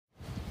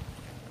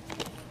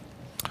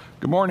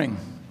Good morning.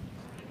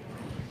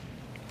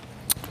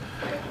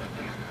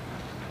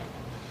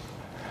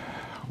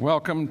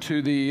 Welcome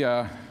to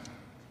the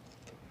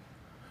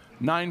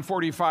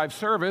 9:45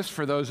 service.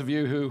 For those of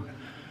you who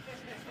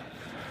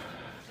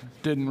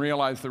didn't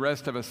realize the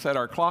rest of us set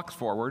our clocks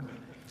forward,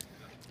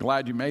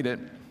 glad you made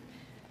it.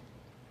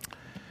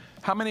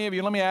 How many of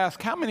you, let me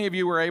ask, how many of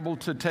you were able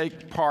to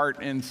take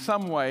part in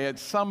some way at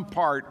some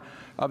part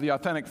of the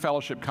Authentic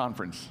Fellowship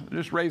Conference?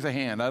 Just raise a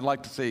hand. I'd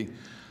like to see.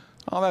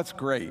 Oh, that's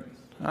great.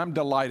 I'm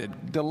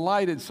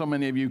delighted so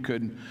many of you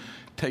could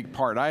take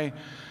part. I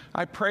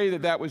pray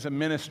that was a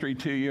ministry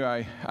to you.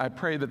 I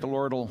pray that the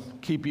Lord will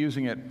keep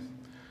using it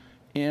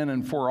in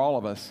and for all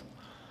of us.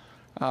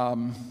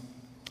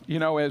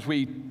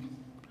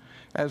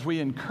 As we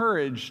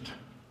encouraged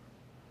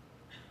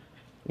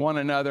one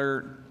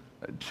another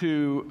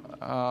to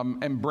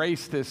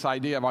embrace this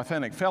idea of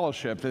authentic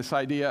fellowship, this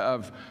idea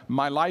of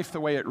my life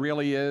the way it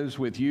really is,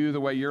 with you the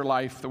way your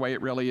life the way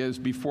it really is,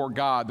 before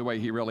God the way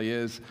He really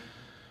is,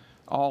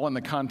 all in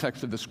the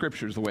context of the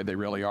Scriptures the way they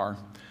really are.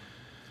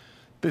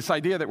 This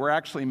idea that we're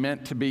actually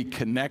meant to be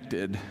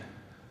connected,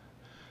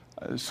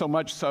 so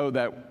much so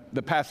that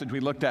the passage we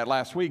looked at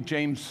last week,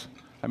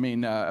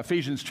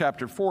 Ephesians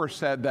chapter 4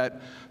 said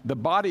that the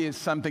body is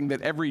something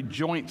that every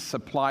joint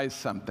supplies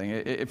something.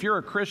 If you're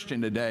a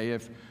Christian today,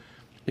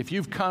 if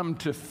you've come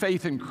to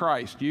faith in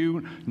Christ,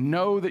 you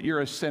know that you're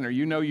a sinner,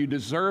 you know you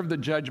deserve the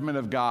judgment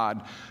of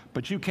God,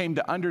 but you came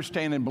to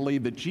understand and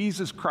believe that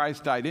Jesus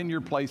Christ died in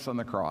your place on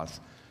the cross,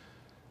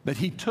 that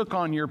He took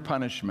on your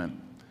punishment,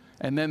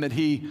 and then that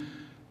He,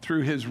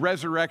 through His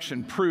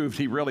resurrection, proved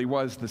He really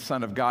was the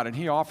Son of God, and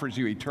He offers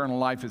you eternal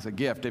life as a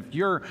gift. If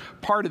you're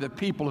part of the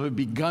people who have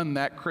begun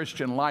that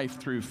Christian life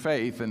through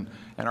faith and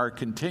are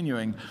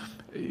continuing,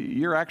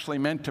 you're actually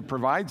meant to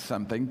provide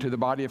something to the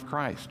body of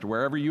Christ.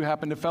 Wherever you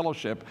happen to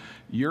fellowship,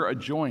 you're a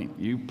joint.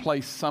 You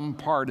play some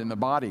part in the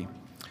body.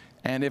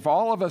 And if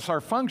all of us are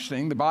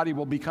functioning, the body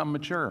will become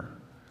mature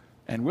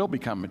and will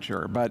become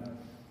mature. But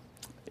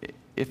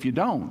if you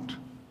don't,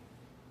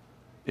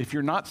 if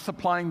you're not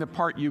supplying the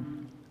part you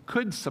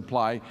could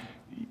supply,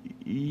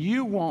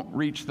 you won't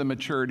reach the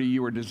maturity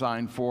you were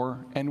designed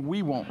for, and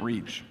we won't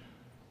reach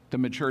the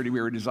maturity we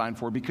were designed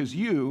for, because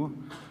you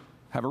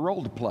have a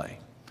role to play.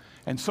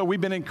 And so we've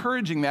been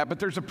encouraging that, but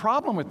there's a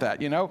problem with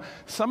that.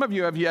 Some of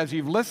you, as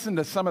you've listened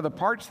to some of the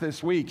parts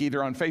this week,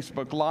 either on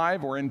Facebook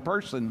Live or in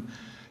person,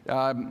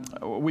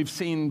 we've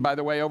seen, by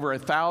the way, over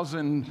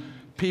 1,000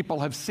 people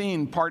have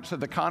seen parts of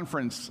the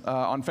conference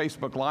on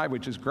Facebook Live,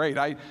 which is great.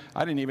 I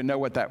didn't even know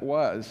what that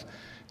was.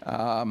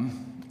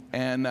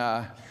 And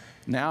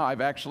now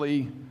I've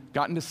actually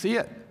gotten to see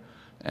it.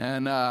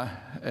 And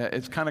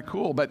it's kind of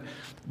cool.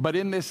 But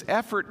in this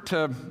effort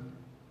to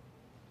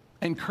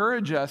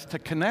encourage us to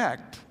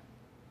connect,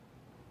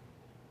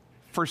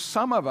 for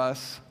some of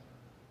us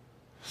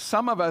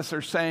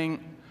are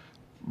saying,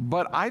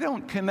 but I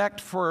don't connect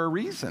for a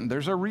reason.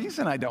 There's a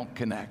reason I don't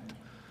connect.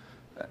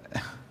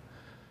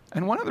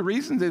 And one of the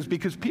reasons is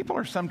because people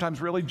are sometimes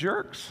really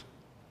jerks.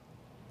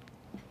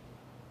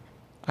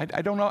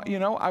 I don't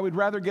know, I would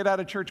rather get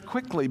out of church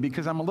quickly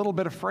because I'm a little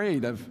bit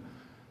afraid of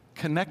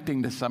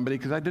connecting to somebody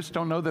because I just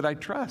don't know that I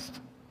trust.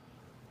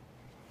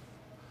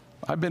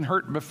 I've been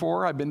hurt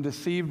before. I've been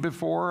deceived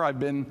before.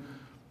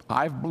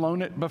 I've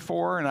blown it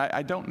before, and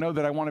I don't know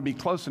that I want to be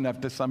close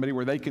enough to somebody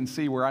where they can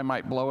see where I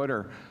might blow it,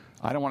 or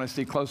I don't want to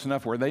see close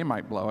enough where they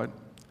might blow it.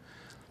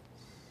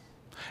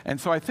 And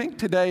so I think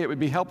today it would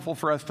be helpful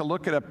for us to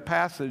look at a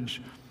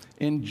passage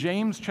in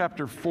James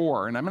chapter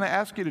 4, and I'm going to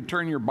ask you to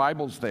turn your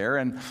Bibles there,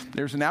 and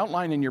there's an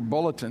outline in your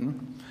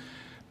bulletin,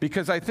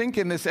 because I think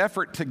in this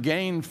effort to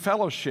gain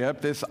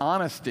fellowship, this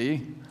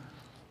honesty,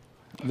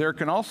 there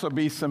can also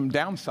be some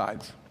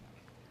downsides.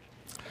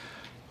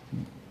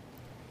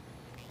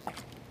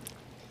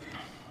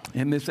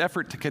 In this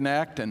effort to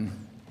connect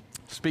and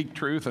speak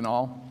truth and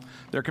all,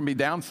 there can be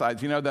downsides.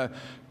 The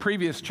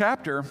previous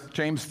chapter,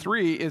 James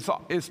 3,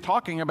 is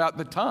talking about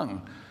the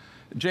tongue.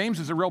 James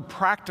is a real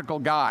practical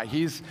guy.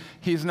 He's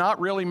not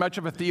really much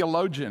of a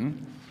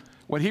theologian.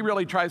 What he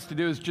really tries to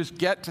do is just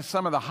get to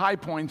some of the high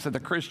points of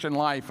the Christian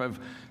life of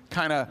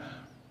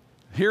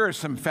here are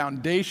some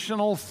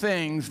foundational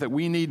things that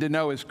we need to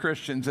know as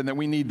Christians and that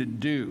we need to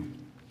do.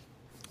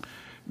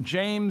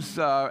 James,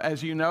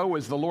 as you know,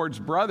 was the Lord's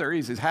brother.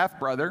 He's his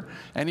half-brother,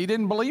 and he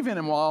didn't believe in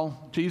Him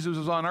while Jesus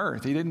was on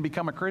earth. He didn't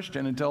become a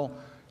Christian until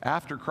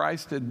after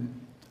Christ had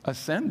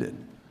ascended.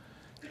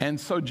 And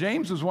so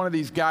James was one of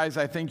these guys,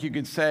 I think you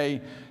could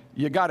say,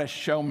 you got to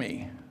show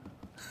me.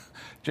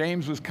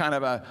 James was kind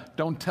of a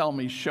don't tell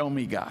me, show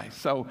me guy.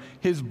 So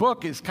his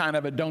book is kind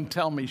of a don't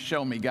tell me,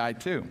 show me guy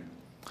too.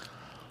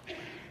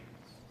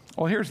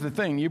 Well, here's the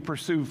thing. You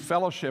pursue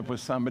fellowship with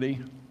somebody,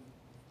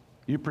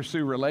 you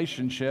pursue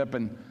relationship,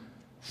 and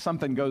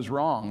something goes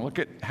wrong. Look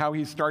at how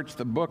he starts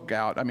the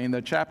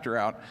chapter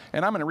out.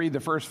 And I'm going to read the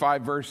first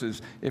 5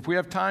 verses. If we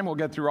have time, we'll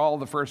get through all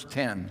the first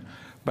 10.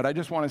 But I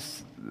just want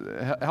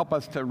to help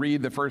us to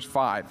read the first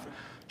 5.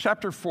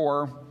 Chapter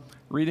 4,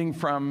 reading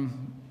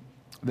from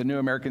the New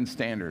American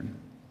Standard.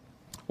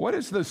 What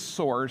is the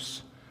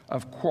source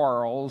of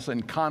quarrels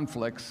and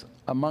conflicts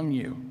among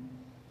you?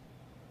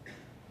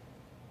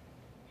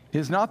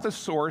 Is not the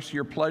source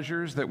your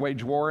pleasures that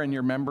wage war in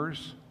your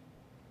members?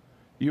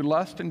 You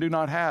lust and do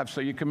not have,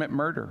 so you commit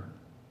murder.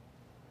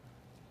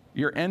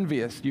 You're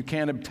envious, you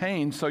can't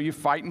obtain, so you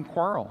fight and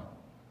quarrel.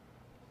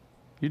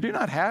 You do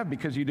not have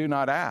because you do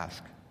not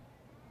ask.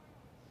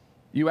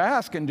 You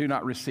ask and do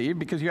not receive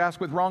because you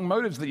ask with wrong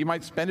motives that you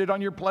might spend it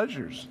on your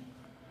pleasures.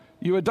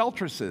 You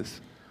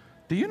adulteresses,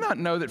 do you not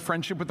know that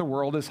friendship with the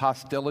world is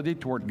hostility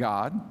toward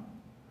God?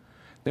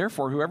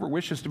 Therefore, whoever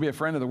wishes to be a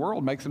friend of the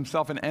world makes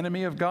himself an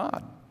enemy of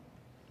God.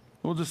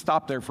 We'll just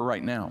stop there for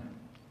right now,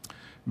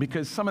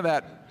 because some of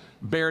that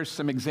bears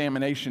some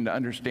examination to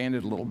understand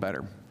it a little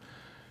better.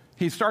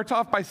 He starts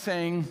off by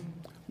saying,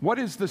 what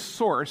is the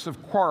source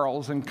of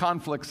quarrels and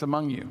conflicts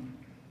among you?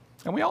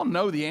 And we all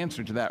know the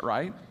answer to that,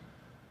 right?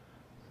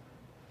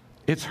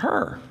 It's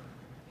her.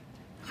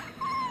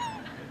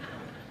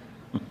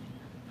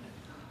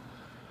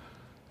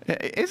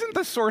 Isn't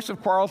the source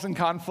of quarrels and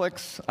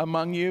conflicts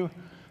among you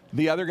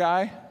the other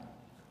guy?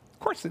 Of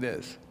course it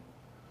is.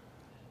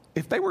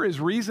 If they were as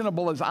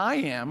reasonable as I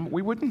am,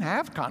 we wouldn't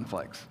have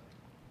conflicts.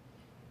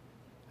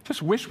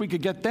 Just wish we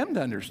could get them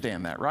to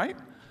understand that, right?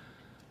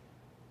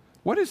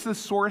 What is the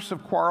source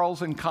of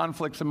quarrels and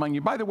conflicts among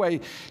you? By the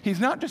way, he's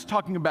not just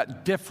talking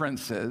about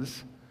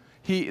differences.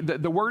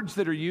 The words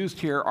that are used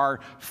here are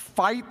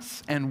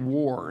fights and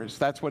wars.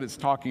 That's what it's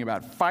talking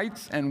about,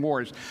 fights and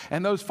wars.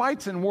 And those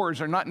fights and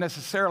wars are not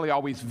necessarily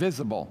always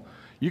visible.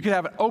 You could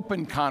have an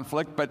open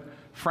conflict, but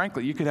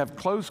frankly, you could have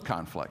closed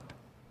conflict,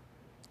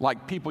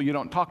 like people you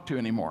don't talk to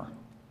anymore,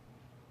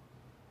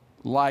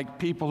 like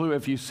people who,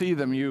 if you see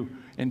them, you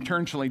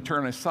intentionally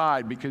turn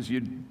aside because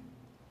you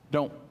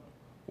don't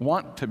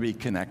want to be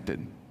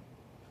connected.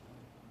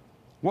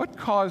 What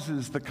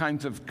causes the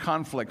kinds of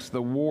conflicts,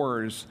 the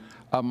wars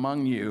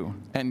among you,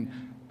 and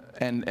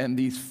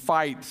these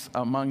fights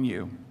among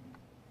you?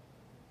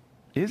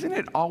 Isn't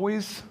it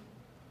always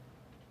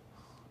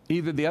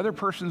either the other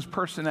person's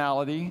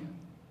personality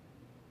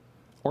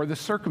or the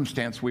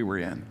circumstance we were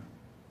in?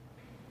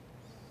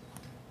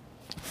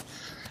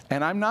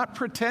 And I'm not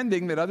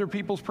pretending that other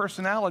people's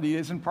personality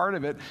isn't part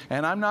of it,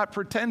 and I'm not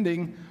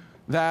pretending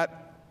that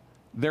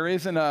there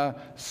isn't a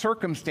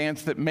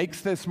circumstance that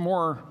makes this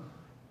more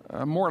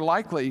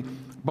likely.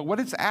 But what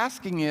it's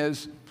asking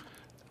is,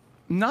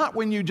 not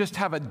when you just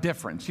have a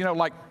difference. You know,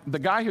 like the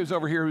guy who's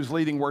over here who's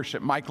leading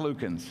worship, Mike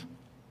Lukens.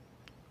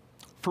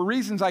 For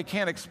reasons I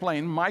can't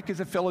explain, Mike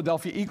is a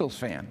Philadelphia Eagles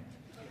fan.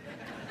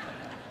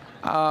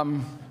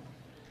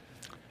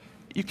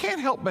 You can't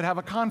help but have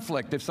a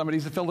conflict if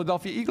somebody's a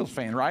Philadelphia Eagles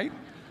fan, right?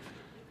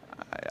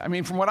 I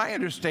mean, from what I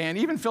understand,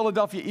 even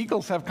Philadelphia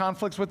Eagles have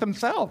conflicts with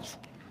themselves,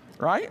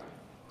 right?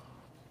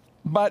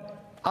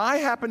 But I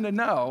happen to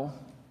know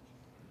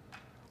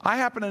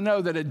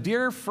that a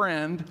dear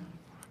friend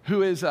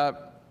who is I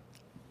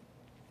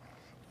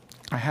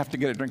have to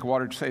get a drink of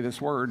water to say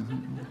this word,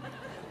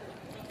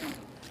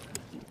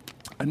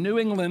 a New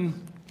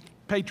England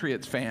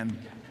Patriots fan.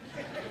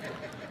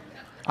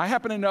 I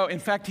happen to know, in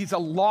fact, he's a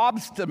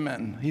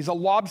lobsterman. He's a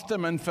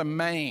lobsterman from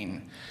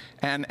Maine.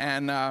 And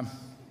I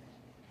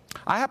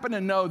happen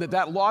to know that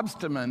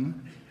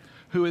lobsterman,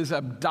 who is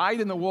a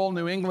dyed-in-the-wool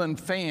New England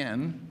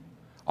fan,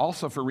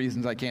 also for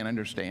reasons I can't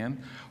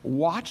understand,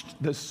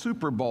 watched the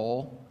Super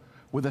Bowl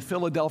with a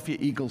Philadelphia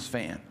Eagles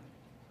fan.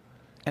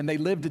 And they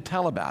lived to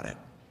tell about it.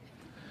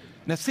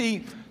 Now,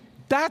 see,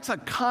 that's a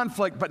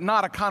conflict, but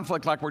not a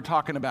conflict like we're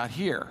talking about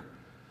here.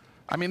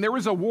 I mean, there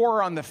was a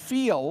war on the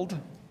field,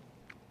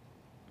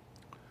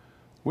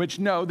 which,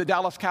 no, the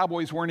Dallas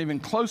Cowboys weren't even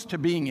close to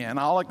being in,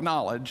 I'll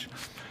acknowledge.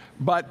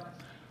 But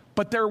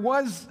there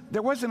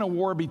wasn't a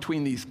war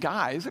between these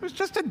guys. It was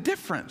just a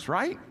difference,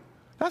 right?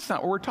 That's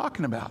not what we're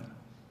talking about.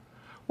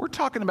 We're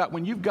talking about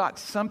when you've got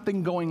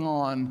something going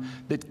on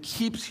that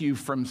keeps you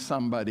from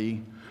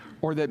somebody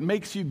or that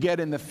makes you get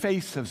in the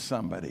face of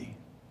somebody.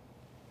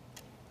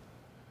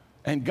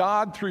 And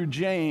God, through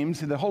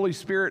James, the Holy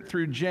Spirit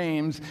through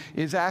James,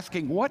 is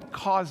asking, what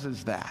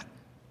causes that?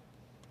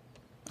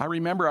 I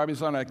remember I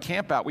was on a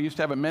camp out. We used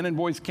to have a men and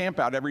boys camp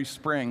out every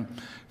spring.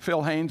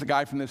 Phil Haynes, a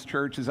guy from this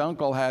church, his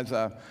uncle has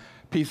a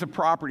piece of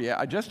property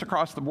just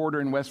across the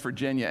border in West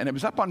Virginia. And it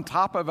was up on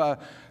top of a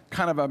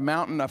kind of a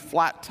mountain, a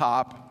flat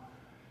top,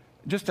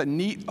 just a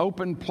neat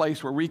open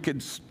place where we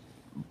could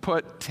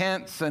put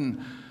tents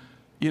and,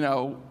 you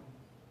know,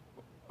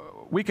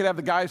 we could have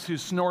the guys who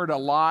snored a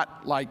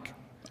lot like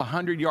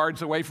 100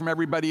 yards away from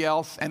everybody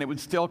else, and it would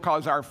still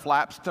cause our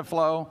flaps to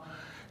flow.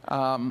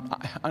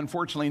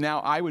 Unfortunately,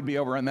 now I would be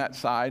over on that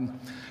side.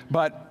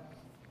 But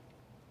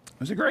it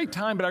was a great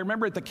time. But I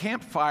remember at the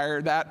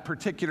campfire that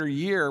particular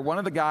year, one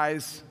of the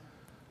guys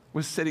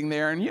was sitting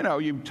there, and, you know,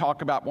 you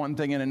talk about one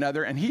thing and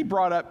another, and he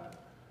brought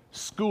up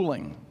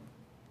schooling,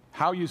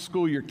 how you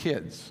school your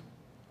kids.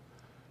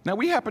 Now,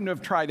 we happen to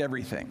have tried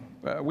everything.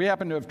 We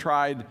happen to have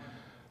tried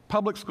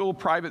public school,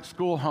 private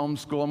school,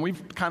 homeschool, and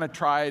we've kind of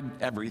tried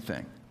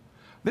everything.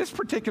 This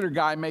particular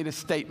guy made a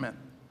statement,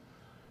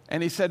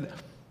 and he said,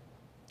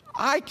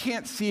 I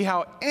can't see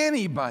how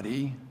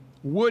anybody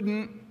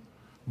wouldn't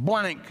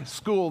blank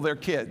school their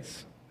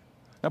kids.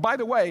 Now, by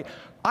the way,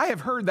 I have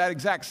heard that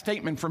exact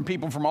statement from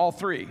people from all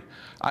three.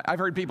 I've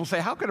heard people say,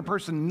 how could a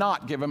person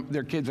not give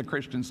their kids a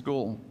Christian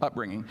school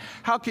upbringing?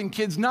 How can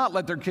kids not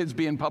let their kids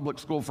be in public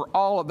school for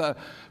all of the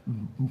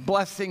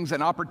blessings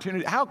and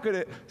opportunity? How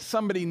could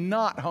somebody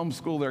not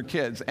homeschool their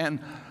kids? And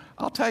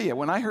I'll tell you,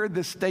 when I heard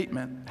this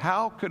statement,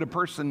 how could a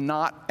person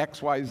not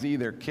XYZ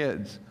their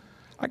kids?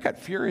 I got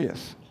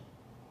furious.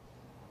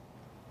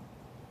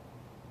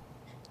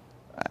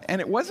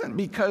 And it wasn't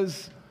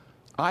because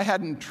I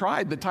hadn't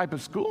tried the type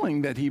of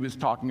schooling that he was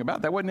talking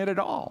about. That wasn't it at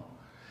all.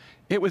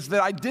 It was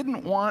that I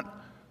didn't want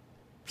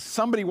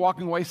somebody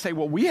walking away say,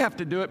 well, we have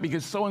to do it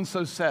because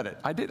so-and-so said it.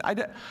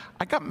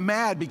 I got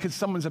mad because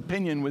someone's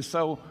opinion was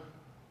so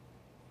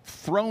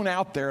thrown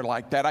out there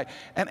like that.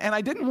 And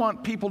I didn't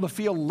want people to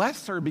feel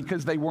lesser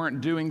because they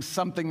weren't doing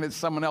something that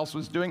someone else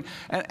was doing.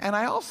 And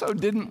I also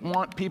didn't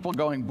want people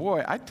going,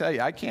 boy, I tell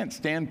you, I can't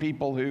stand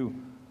people who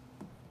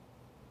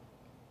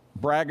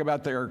brag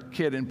about their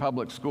kid in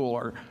public school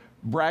or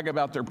brag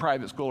about their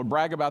private school or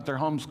brag about their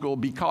home school,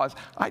 because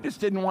I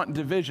just didn't want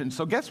division.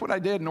 So guess what I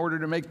did in order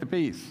to make the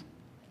peace?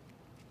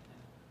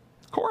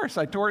 Of course,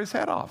 I tore his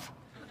head off.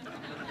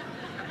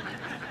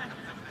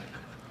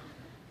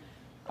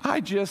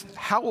 I just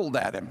howled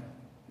at him.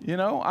 You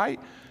know, I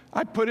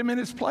put him in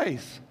his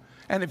place.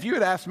 And if you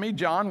had asked me,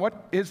 John,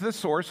 what is the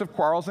source of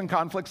quarrels and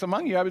conflicts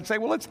among you? I would say,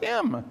 well, it's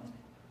him,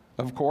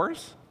 of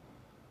course.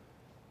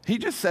 He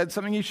just said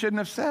something he shouldn't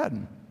have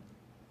said.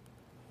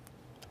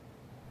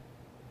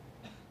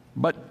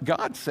 But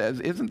God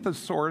says, isn't the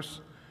source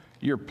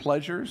your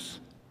pleasures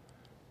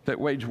that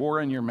wage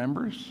war in your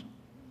members?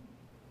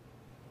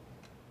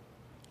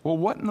 Well,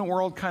 what in the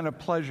world kind of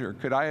pleasure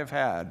could I have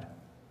had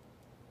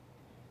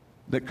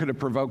that could have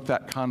provoked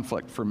that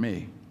conflict for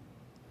me?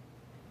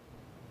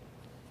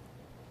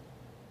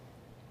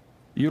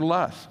 You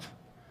lust,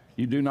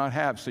 you do not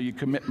have, so you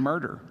commit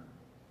murder.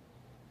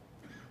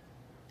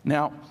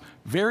 Now,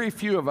 very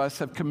few of us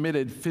have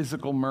committed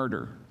physical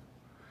murder.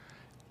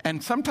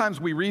 And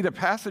sometimes we read a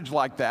passage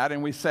like that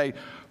and we say,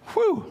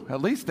 whew,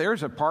 at least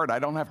there's a part I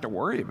don't have to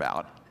worry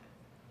about.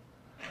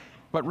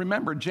 But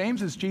remember,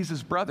 James is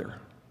Jesus' brother.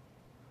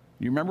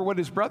 You remember what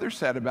his brother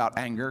said about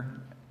anger?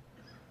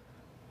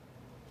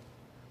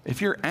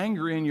 If you're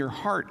angry in your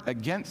heart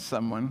against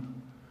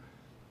someone,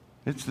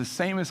 it's the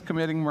same as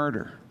committing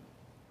murder.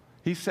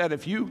 He said,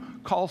 if you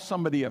call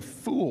somebody a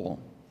fool,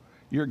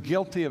 you're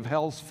guilty of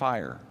hell's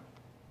fire.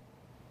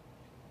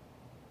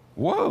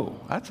 Whoa,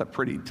 that's a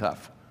pretty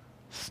tough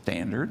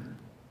standard.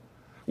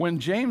 When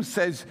James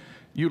says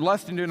you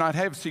lust and do not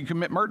have, so you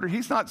commit murder,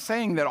 he's not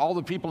saying that all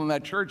the people in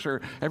that church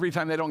are, every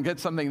time they don't get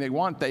something they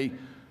want, they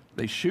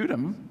shoot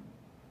them.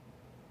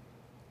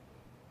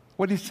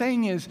 What he's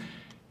saying is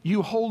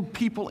you hold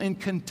people in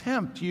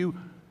contempt. You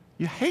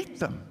hate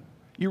them.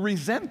 You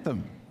resent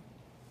them.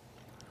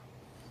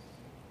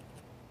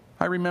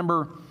 I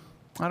remember,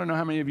 I don't know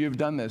how many of you have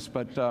done this,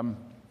 but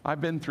I've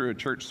been through a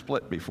church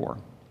split before.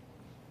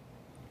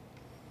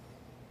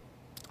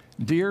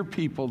 Dear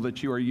people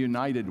that you are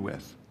united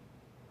with.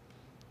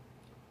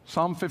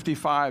 Psalm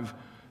 55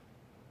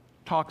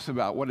 talks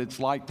about what it's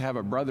like to have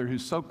a brother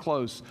who's so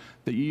close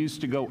that you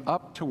used to go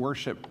up to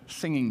worship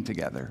singing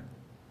together.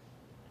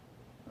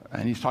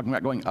 And he's talking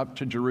about going up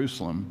to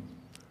Jerusalem.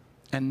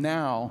 And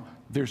now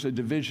there's a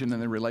division in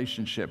the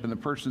relationship, and the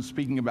person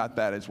speaking about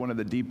that is one of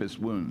the deepest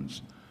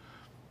wounds.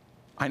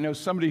 I know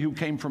somebody who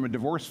came from a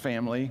divorced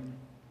family,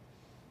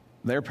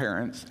 their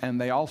parents, and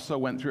they also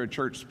went through a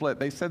church split.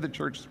 They said the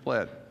church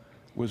split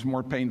was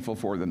more painful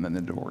for them than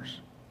the divorce.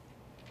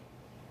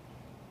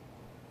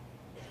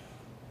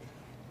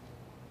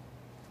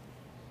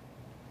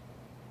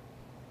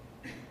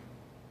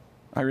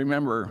 I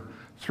remember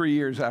 3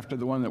 years after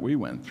the one that we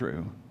went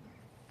through,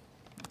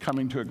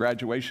 coming to a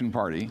graduation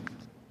party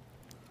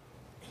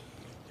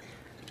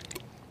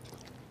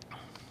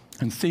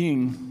and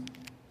seeing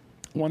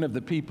one of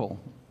the people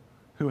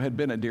who had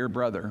been a dear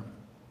brother,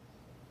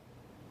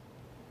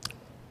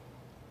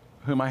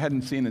 whom I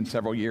hadn't seen in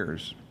several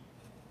years.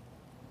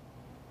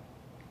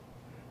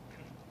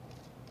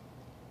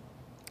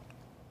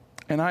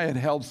 And I had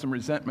held some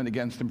resentment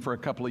against him for a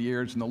couple of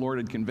years, and the Lord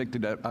had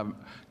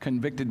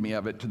convicted me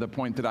of it to the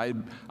point that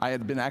I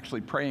had been actually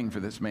praying for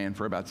this man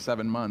for about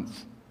 7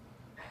 months,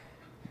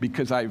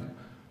 because I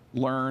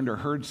learned or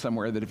heard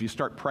somewhere that if you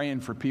start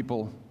praying for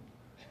people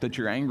that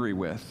you're angry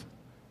with,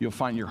 you'll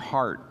find your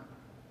heart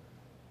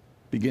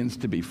begins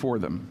to be for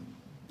them.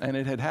 And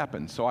it had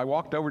happened. So I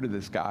walked over to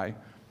this guy,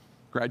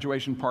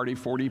 graduation party,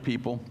 40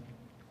 people,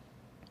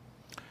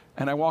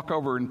 and I walk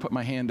over and put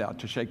my hand out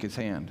to shake his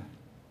hand.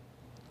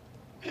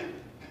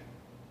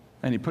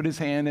 And he put his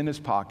hand in his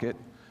pocket,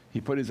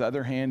 he put his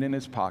other hand in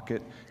his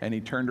pocket, and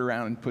he turned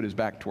around and put his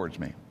back towards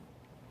me.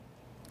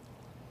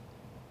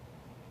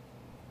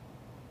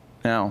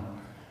 Now,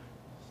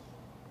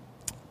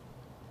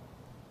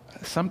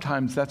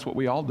 sometimes that's what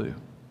we all do.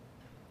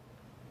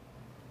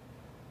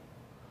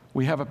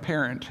 We have a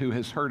parent who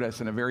has hurt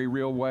us in a very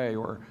real way,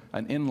 or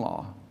an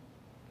in-law.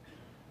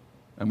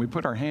 and we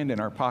put our hand in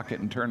our pocket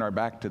and turn our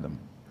back to them.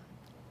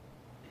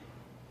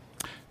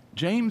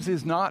 James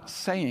is not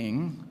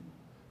saying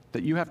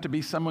that you have to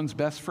be someone's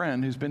best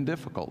friend who's been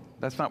difficult.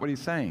 That's not what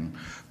he's saying.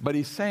 But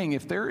he's saying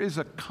if there is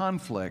a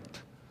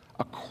conflict,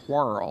 a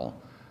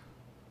quarrel,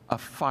 a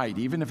fight,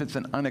 even if it's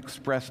an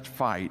unexpressed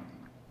fight,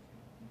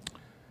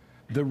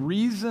 the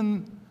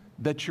reason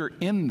that you're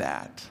in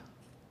that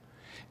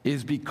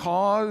is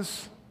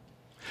because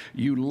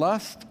you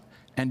lust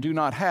and do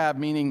not have,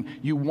 meaning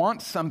you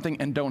want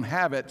something and don't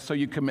have it, so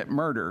you commit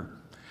murder.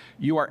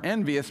 You are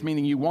envious,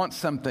 meaning you want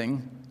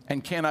something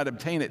and cannot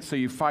obtain it, so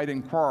you fight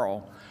and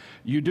quarrel.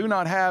 You do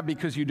not have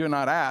because you do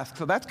not ask.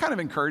 So that's kind of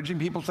encouraging.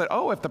 People say,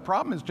 oh, if the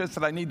problem is just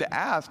that I need to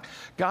ask,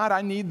 God,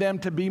 I need them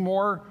to be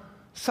more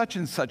such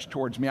and such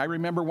towards me. I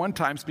remember one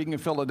time, speaking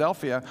of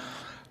Philadelphia,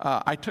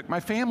 I took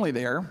my family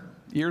there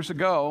years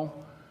ago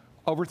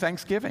over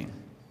Thanksgiving.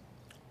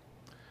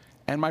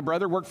 And my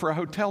brother worked for a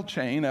hotel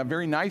chain, a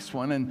very nice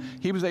one, and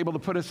he was able to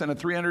put us in a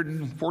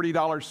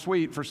 $340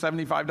 suite for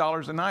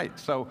 $75 a night.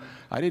 So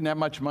I didn't have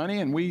much money,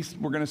 and we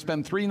were going to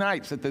spend 3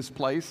 nights at this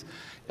place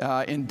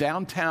in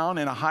downtown,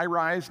 in a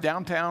high-rise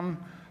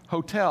downtown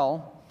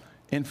hotel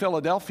in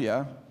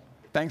Philadelphia,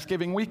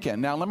 Thanksgiving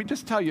weekend. Now, let me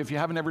just tell you, if you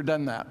haven't ever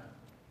done that,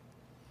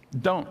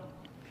 don't.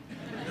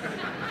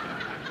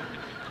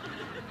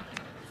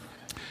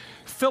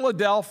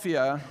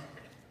 Philadelphia,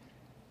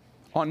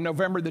 on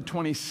November the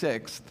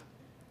 26th,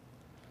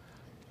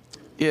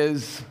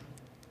 is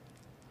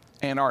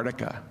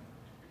Antarctica.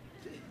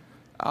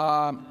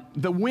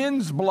 The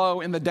winds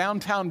blow in the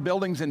downtown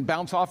buildings and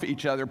bounce off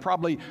each other,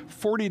 probably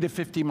 40 to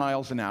 50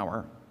 miles an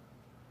hour,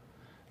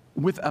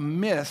 with a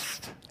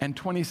mist and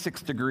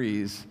 26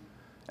 degrees,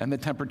 and the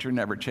temperature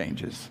never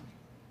changes.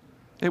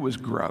 It was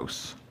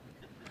gross.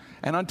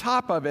 And on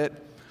top of it,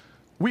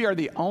 we are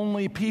the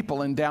only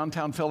people in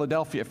downtown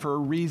Philadelphia for a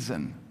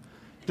reason.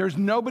 There's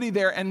nobody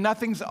there and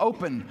nothing's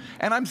open.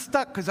 And I'm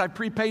stuck because I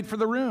prepaid for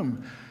the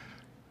room.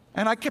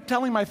 And I kept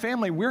telling my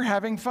family, we're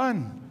having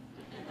fun.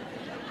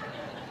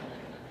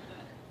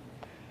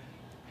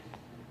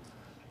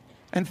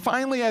 And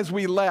finally, as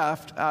we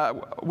left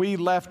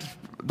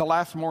the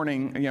last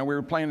morning. We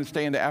were planning to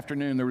stay in the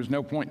afternoon. There was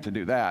no point to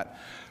do that.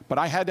 But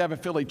I had to have a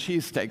Philly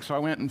cheesesteak, so I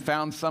went and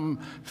found some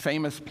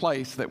famous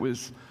place that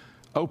was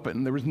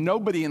open. There was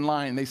nobody in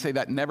line. They say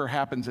that never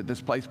happens at this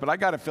place. But I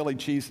got a Philly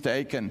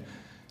cheesesteak, and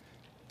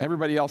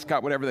everybody else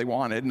got whatever they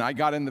wanted. And I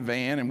got in the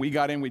van, and we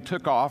got in. We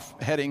took off,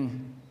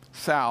 heading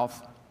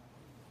south.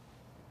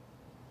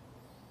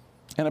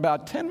 And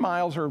about 10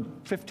 miles or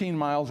 15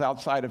 miles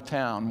outside of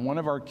town, one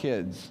of our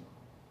kids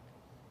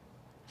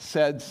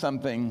said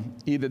something,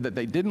 either that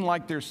they didn't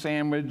like their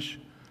sandwich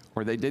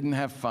or they didn't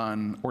have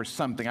fun or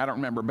something. I don't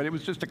remember, but it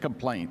was just a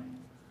complaint.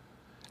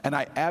 And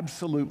I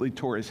absolutely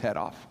tore his head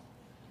off.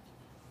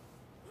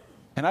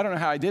 And I don't know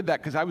how I did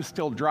that because I was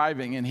still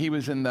driving and he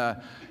was in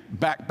the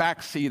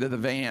back seat of the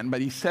van,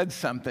 but he said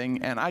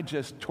something and I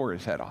just tore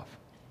his head off.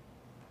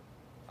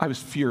 I was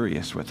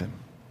furious with him.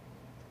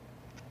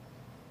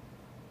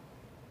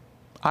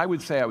 I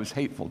would say I was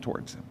hateful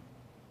towards him.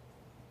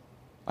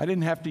 I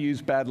didn't have to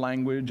use bad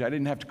language. I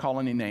didn't have to call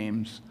any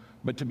names.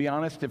 But to be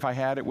honest, if I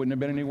had, it wouldn't have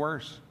been any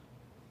worse.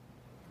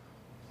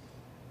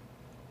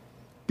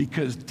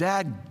 Because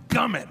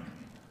dadgummit,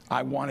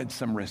 I wanted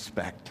some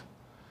respect.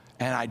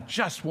 And I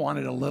just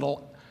wanted a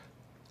little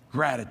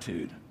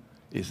gratitude.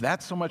 Is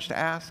that so much to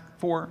ask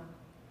for?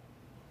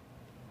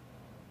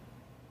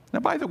 Now,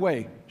 by the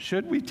way,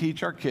 should we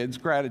teach our kids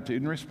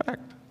gratitude and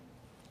respect?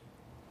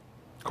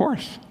 Of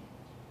course.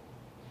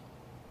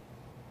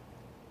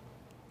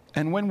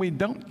 And when we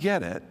don't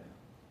get it,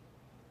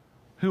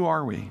 who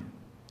are we?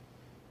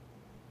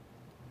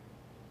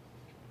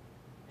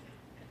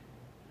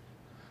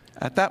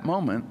 At that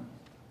moment,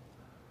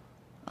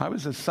 I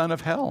was a son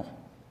of hell.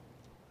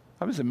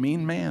 I was a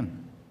mean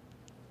man.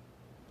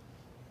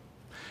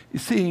 You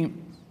see,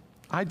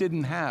 I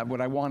didn't have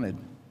what I wanted.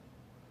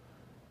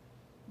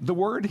 The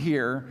word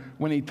here,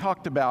 when he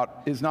talked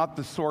about, is not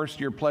the source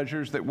your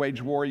pleasures that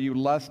wage war, you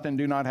lust and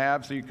do not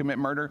have, so you commit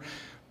murder.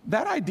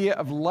 That idea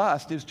of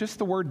lust is just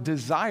the word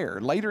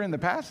desire. Later in the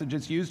passage,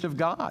 it's used of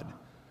God.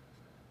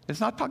 It's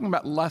not talking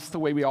about lust the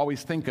way we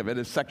always think of it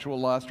as sexual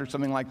lust or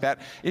something like that.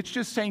 It's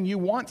just saying you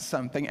want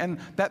something, and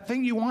that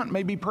thing you want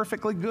may be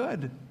perfectly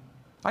good.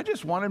 I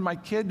just wanted my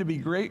kid to be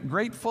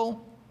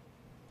grateful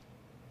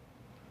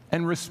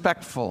and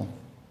respectful.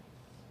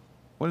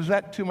 Was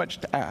that too much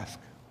to ask?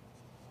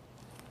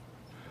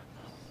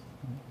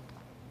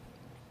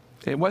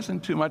 It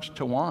wasn't too much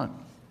to want.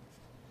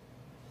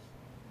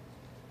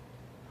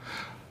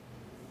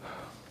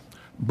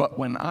 But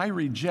when I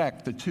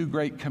reject the two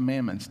great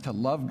commandments to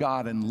love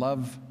God and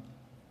love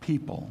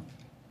people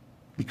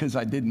because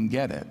I didn't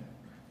get it,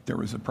 there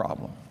was a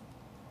problem.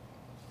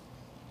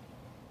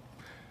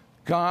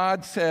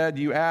 God said,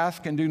 you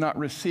ask and do not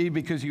receive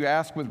because you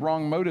ask with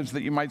wrong motives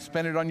that you might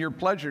spend it on your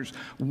pleasures.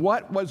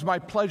 What was my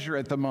pleasure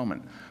at the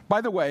moment? By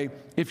the way,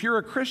 if you're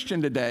a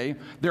Christian today,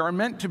 there are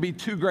meant to be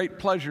two great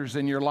pleasures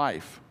in your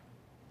life.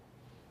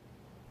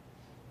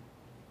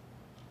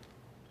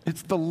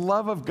 It's the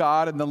love of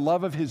God and the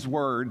love of His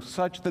Word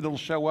such that it'll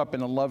show up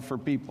in a love for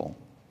people.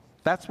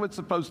 That's what's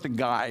supposed to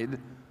guide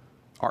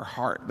our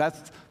heart.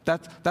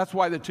 That's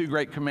why the two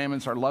great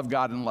commandments are love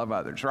God and love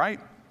others, right?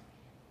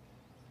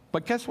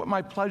 But guess what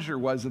my pleasure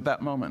was at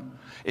that moment?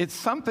 It's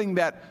something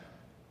that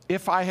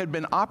if I had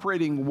been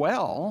operating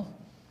well,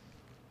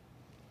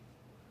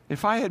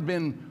 if I had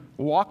been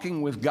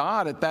walking with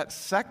God at that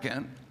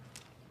second,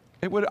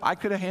 I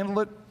could have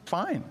handled it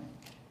fine.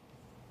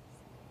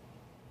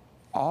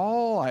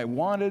 All I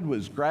wanted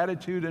was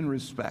gratitude and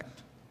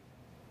respect.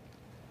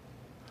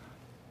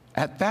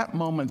 At that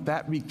moment,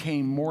 that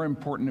became more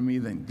important to me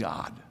than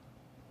God.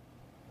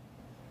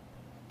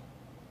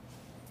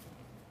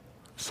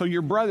 So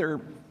your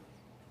brother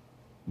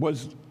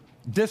was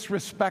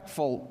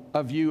disrespectful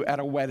of you at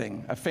a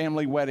wedding, a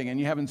family wedding, and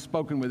you haven't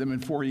spoken with him in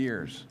 4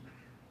 years.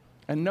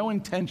 And no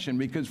intention,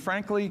 because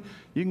frankly,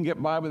 you can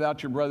get by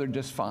without your brother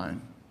just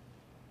fine.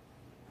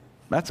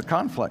 That's a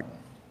conflict.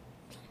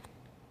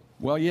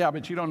 Well, yeah,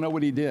 but you don't know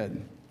what he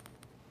did.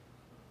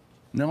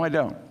 No, I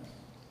don't.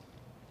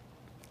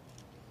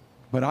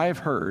 But I have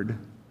heard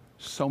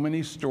so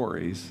many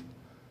stories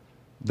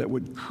that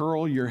would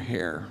curl your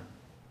hair,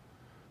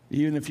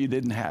 even if you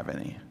didn't have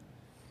any.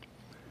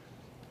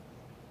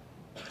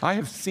 I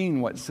have seen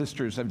what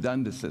sisters have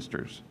done to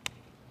sisters.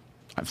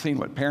 I've seen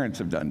what parents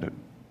have done to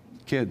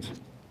kids.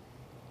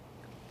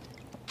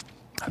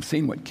 I've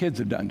seen what kids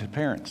have done to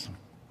parents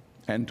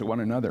and to one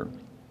another.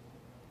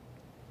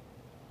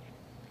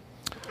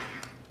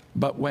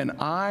 But when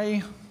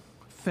I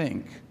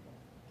think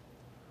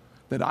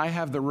that I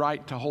have the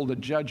right to hold a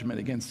judgment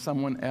against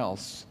someone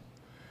else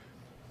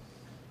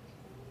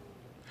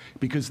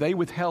because they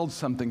withheld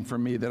something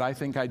from me that I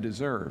think I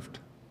deserved,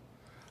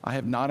 I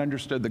have not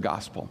understood the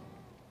gospel.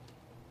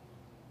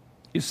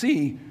 You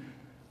see,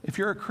 if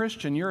you're a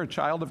Christian, you're a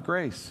child of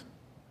grace.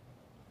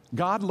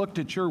 God looked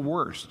at your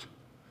worst.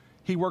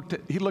 He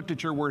looked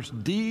at your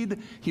worst deed.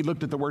 He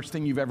looked at the worst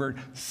thing you've ever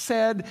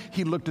said.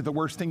 He looked at the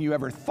worst thing you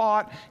ever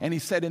thought. And he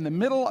said, in the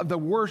middle of the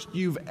worst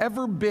you've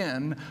ever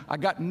been, I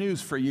got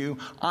news for you.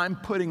 I'm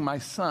putting my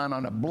son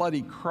on a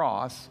bloody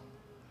cross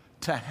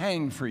to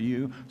hang for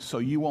you so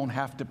you won't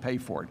have to pay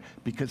for it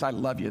because I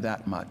love you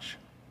that much.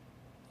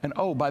 And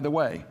oh, by the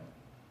way,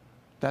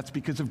 that's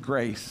because of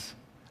grace.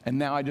 And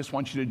now I just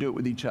want you to do it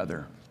with each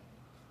other.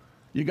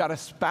 You got a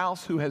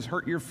spouse who has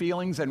hurt your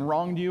feelings and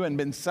wronged you and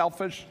been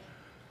selfish,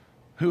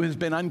 who has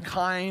been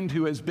unkind,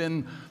 who has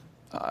been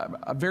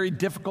very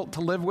difficult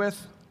to live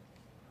with?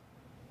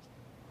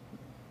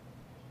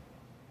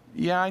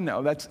 Yeah, I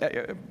know. That's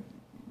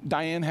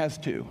Diane has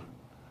too.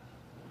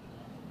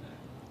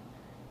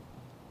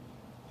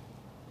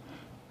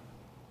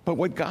 But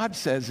what God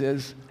says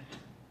is,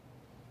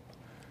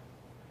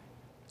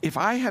 if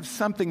I have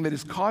something that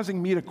is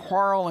causing me to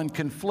quarrel and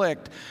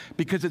conflict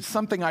because it's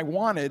something I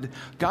wanted,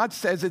 God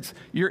says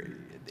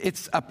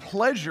it's a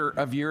pleasure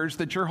of yours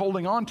that you're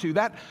holding on to.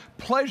 That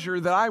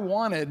pleasure that I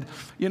wanted,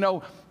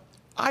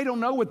 I don't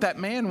know what that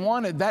man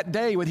wanted that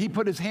day when he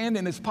put his hand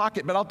in his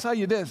pocket, but I'll tell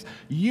you this,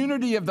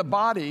 unity of the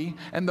body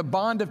and the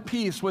bond of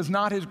peace was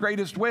not his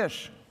greatest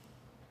wish.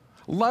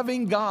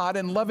 Loving God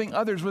and loving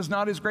others was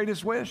not his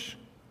greatest wish.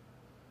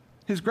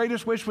 His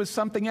greatest wish was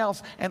something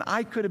else, and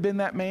I could have been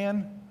that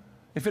man.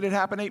 If it had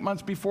happened 8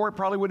 months before, it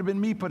probably would have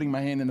been me putting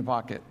my hand in the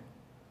pocket.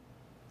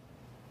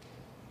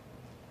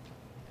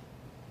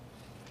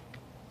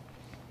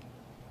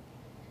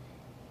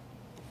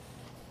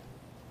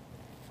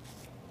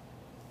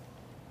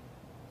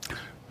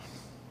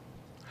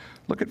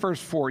 Look at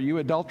verse 4. You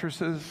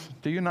adulteresses,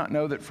 do you not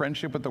know that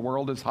friendship with the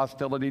world is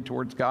hostility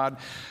towards God?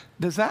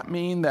 Does that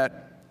mean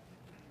that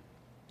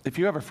if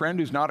you have a friend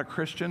who's not a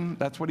Christian,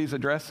 that's what he's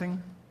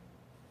addressing?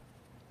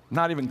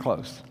 Not even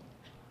close.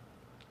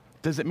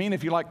 Does it mean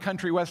if you like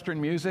country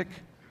western music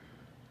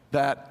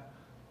that's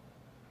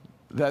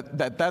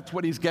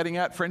what he's getting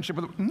at, friendship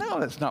with? No,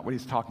 that's not what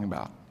he's talking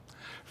about.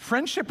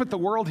 Friendship with the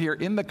world here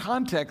in the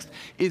context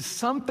is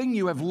something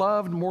you have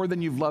loved more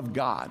than you've loved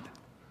God.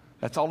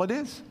 That's all it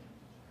is.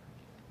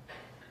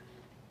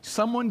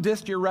 Someone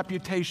dissed your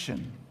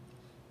reputation.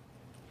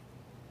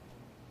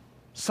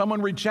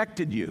 Someone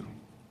rejected you.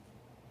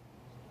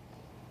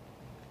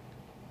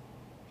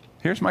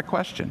 Here's my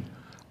question.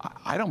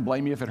 I don't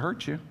blame you if it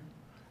hurts you.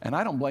 And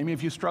I don't blame you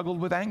if you struggled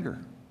with anger.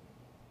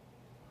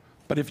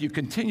 But if you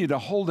continue to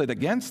hold it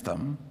against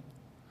them,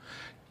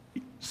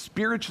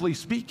 spiritually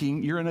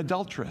speaking, you're an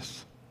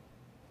adulteress.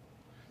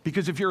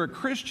 Because if you're a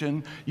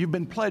Christian, you've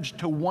been pledged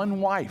to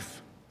one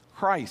wife,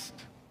 Christ.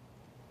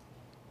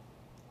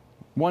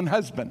 One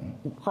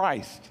husband,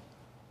 Christ.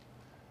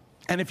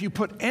 And if you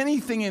put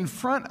anything in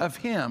front of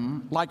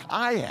him, like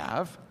I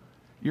have,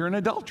 you're an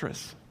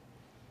adulteress.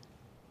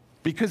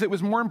 Because it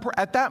was more important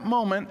at that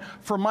moment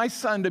for my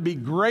son to be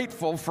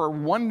grateful for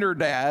Wonder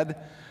Dad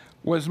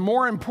was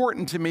more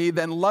important to me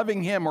than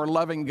loving him or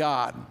loving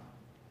God.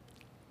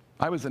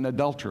 I was an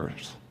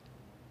adulteress.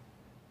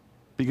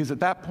 Because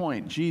at that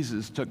point,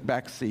 Jesus took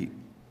back seat.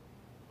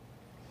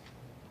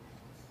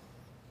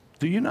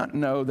 Do you not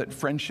know that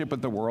friendship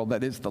with the world,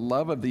 that is the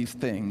love of these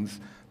things,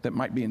 that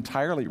might be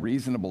entirely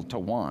reasonable to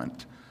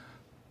want,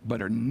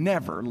 but are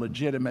never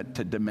legitimate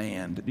to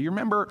demand. Do you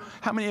remember,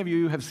 how many of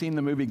you have seen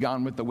the movie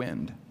Gone with the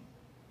Wind?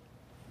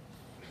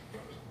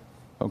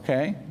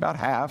 Okay, about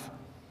half.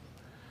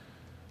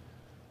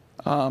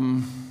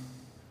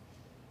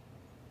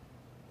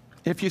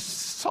 If you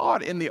saw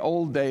it in the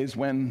old days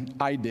when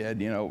I did,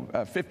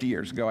 50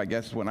 years ago, I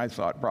guess, when I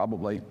saw it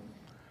probably,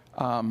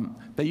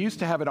 they used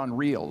to have it on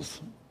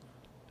reels.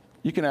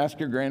 You can ask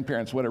your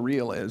grandparents what a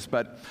reel is,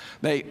 but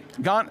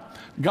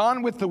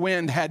Gone with the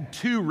Wind had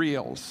 2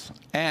 reels,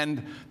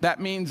 and that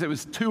means it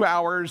was 2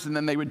 hours, and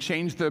then they would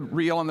change the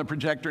reel on the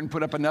projector and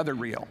put up another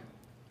reel.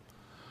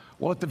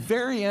 Well, at the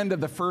very end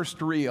of the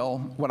first reel,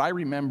 what I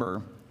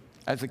remember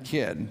as a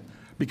kid,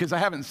 because I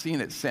haven't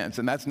seen it since,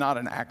 and that's not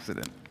an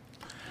accident.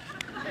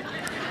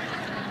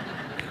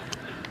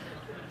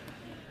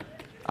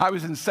 I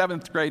was in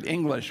 7th grade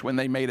English when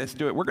they made us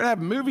do it. We're going to have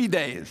movie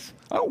days.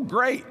 Oh,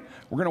 great.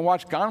 We're going to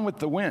watch Gone with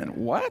the Wind.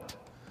 What?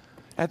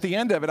 At the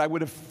end of it, I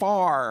would have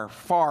far,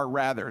 far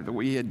rather that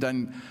we had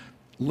done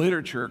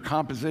literature,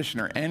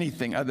 composition, or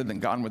anything other than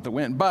Gone with the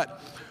Wind.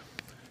 But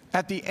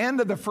at the end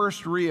of the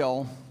first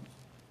reel,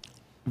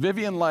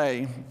 Vivien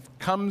Leigh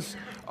comes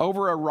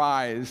over a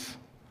rise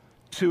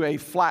to a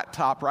flat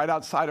top right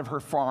outside of her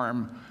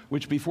farm,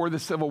 which before the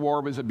Civil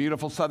War was a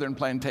beautiful southern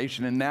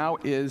plantation and now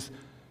is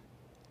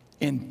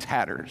in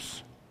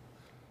tatters.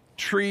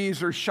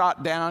 Trees are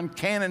shot down,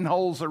 cannon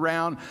holes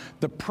around,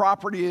 the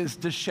property is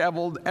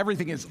disheveled,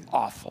 everything is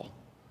awful.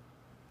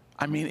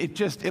 I mean,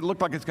 it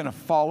looked like it's going to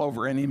fall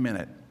over any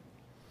minute.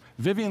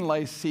 Vivien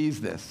Leigh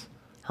sees this,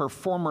 her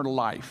former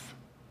life,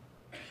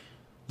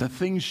 the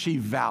things she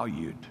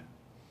valued.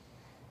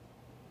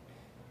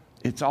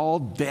 It's all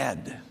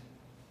dead.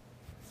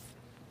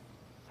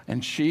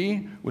 And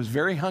she was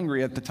very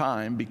hungry at the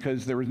time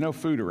because there was no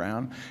food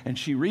around, and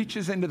she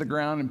reaches into the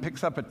ground and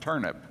picks up a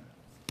turnip.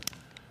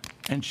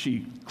 And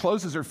she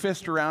closes her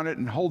fist around it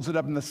and holds it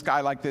up in the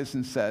sky like this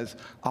and says,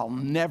 "I'll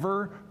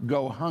never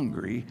go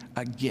hungry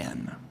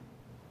again."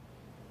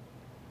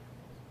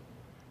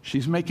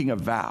 She's making a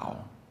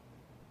vow.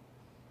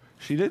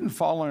 She didn't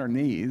fall on her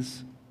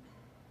knees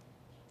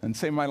and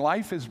say, "My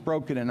life is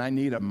broken and I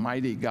need a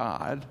mighty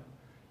God."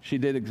 She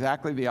did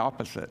exactly the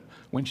opposite.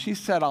 When she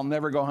said, "I'll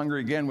never go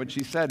hungry again," what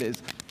she said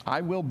is,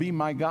 "I will be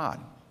my God."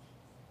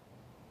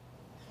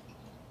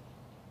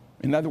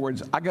 In other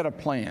words, I got a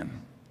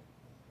plan.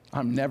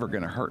 I'm never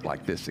going to hurt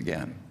like this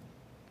again.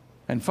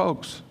 And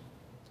folks,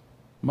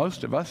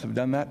 most of us have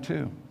done that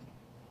too.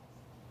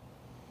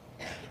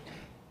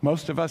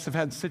 Most of us have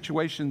had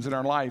situations in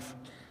our life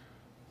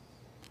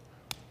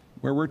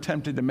where we're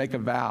tempted to make a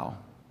vow.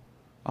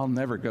 I'll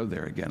never go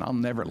there again. I'll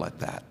never let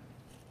that.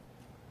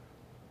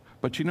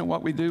 But you know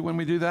what we do when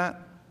we do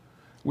that?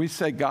 We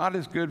say, God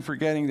is good for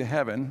getting to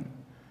heaven,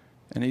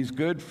 and he's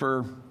good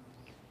for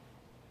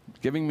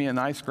giving me a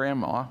nice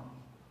grandma,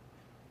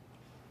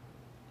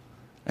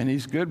 and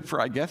he's good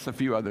for, I guess, a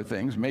few other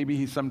things. Maybe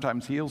he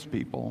sometimes heals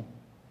people.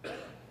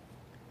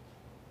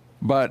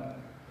 But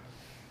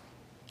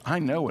I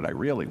know what I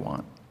really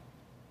want.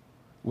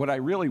 What I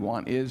really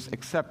want is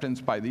acceptance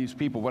by these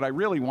people. What I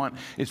really want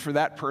is for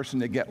that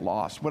person to get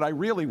lost. What I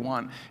really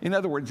want, in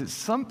other words, is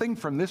something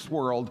from this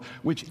world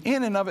which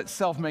in and of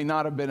itself may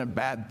not have been a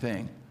bad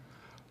thing,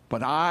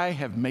 but I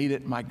have made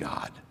it my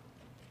God.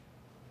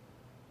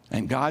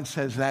 And God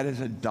says that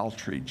is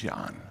adultery,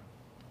 John.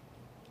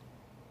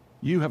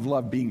 You have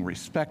loved being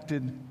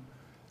respected,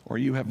 or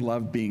you have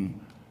loved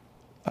being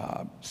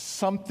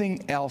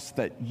something else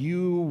that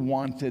you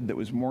wanted that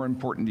was more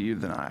important to you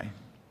than I.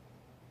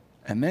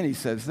 And then he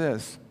says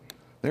this,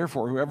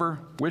 therefore, whoever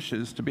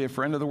wishes to be a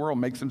friend of the world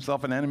makes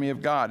himself an enemy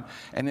of God.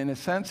 And in a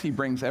sense, he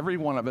brings every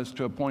one of us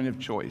to a point of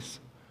choice.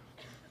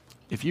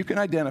 If you can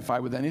identify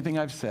with anything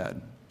I've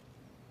said,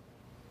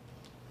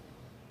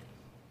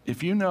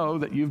 if you know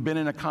that you've been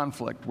in a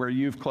conflict where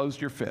you've closed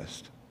your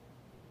fist,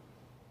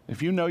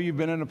 if you know you've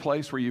been in a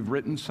place where you've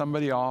written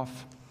somebody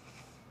off,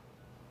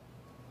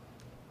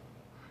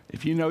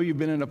 if you know you've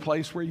been in a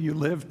place where you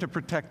live to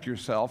protect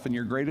yourself and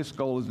your greatest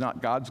goal is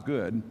not God's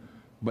good,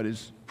 but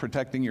is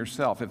protecting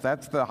yourself, if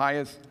that's the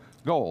highest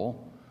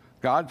goal,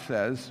 God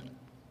says,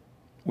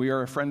 we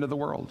are a friend of the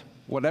world.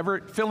 Whatever,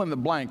 fill in the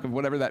blank of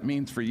whatever that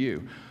means for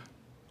you.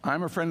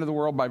 I'm a friend of the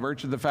world by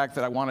virtue of the fact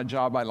that I want a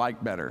job I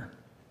like better.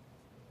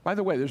 By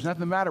the way, there's nothing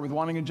the matter with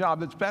wanting a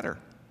job that's better.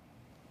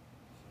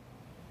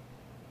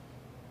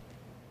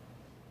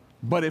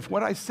 But if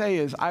what I say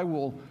is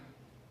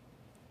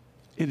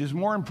it is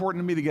more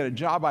important to me to get a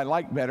job I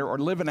like better, or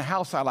live in a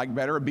house I like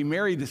better, or be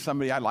married to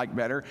somebody I like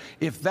better,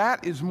 if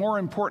that is more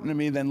important to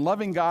me than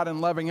loving God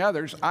and loving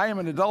others, I am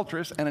an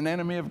adulteress and an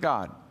enemy of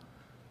God.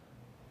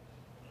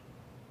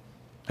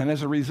 And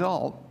as a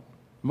result,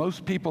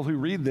 most people who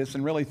read this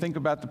and really think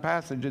about the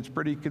passage, it's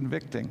pretty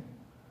convicting.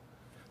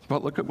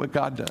 But look at what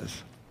God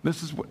does.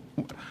 This is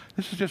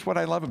just what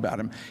I love about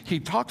him. He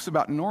talks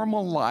about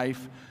normal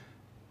life.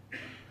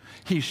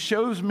 He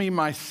shows me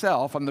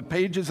myself on the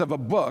pages of a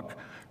book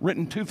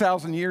written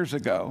 2,000 years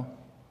ago.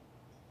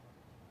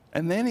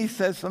 And then he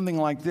says something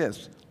like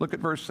this. Look at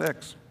verse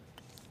 6.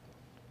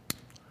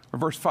 Or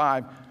verse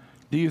 5,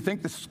 do you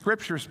think the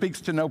Scripture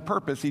speaks to no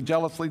purpose? He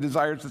jealously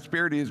desires the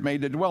Spirit he has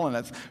made to dwell in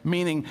us.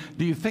 Meaning,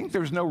 do you think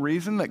there's no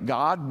reason that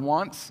God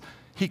wants,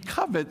 he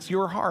covets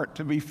your heart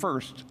to be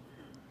first.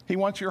 He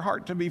wants your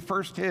heart to be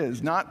first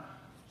his, not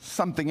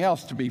something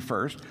else to be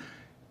first.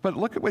 But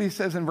look at what he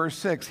says in verse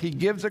 6. He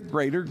gives a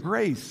greater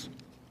grace.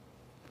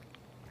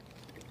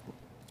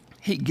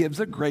 He gives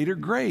a greater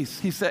grace.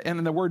 He said, and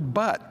in the word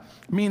but,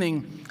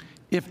 meaning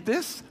if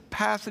this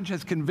passage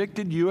has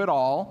convicted you at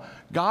all,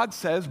 God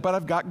says, but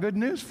I've got good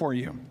news for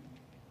you.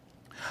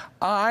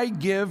 I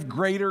give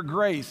greater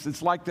grace.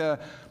 It's like the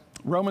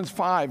Romans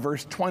 5,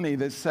 verse 20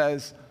 that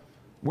says,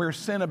 where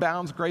sin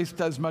abounds, grace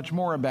does much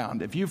more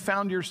abound. If you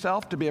found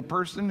yourself to be a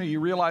person who you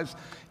realize,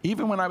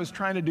 even when I was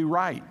trying to do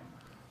right,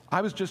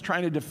 I was just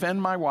trying to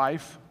defend my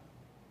wife,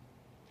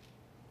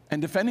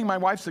 and defending my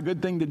wife's a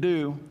good thing to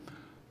do,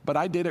 but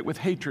I did it with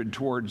hatred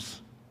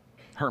towards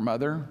her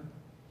mother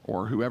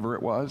or whoever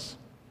it was.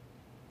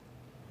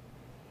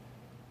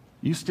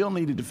 You still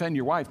need to defend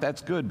your wife,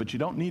 that's good, but you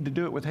don't need to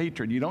do it with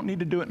hatred. You don't need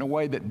to do it in a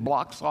way that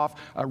blocks off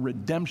a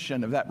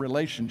redemption of that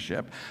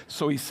relationship.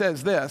 So he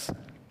says this,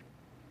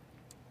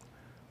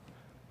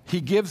 he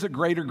gives a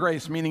greater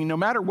grace, meaning no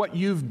matter what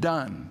you've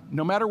done,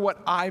 no matter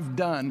what I've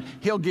done,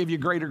 he'll give you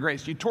greater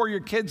grace. You tore your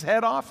kid's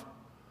head off,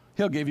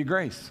 he'll give you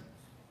grace.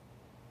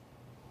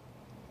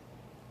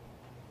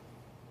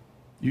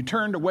 You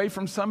turned away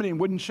from somebody and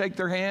wouldn't shake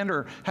their hand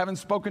or haven't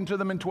spoken to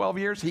them in 12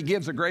 years, he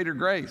gives a greater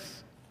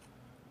grace.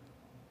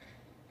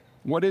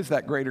 What is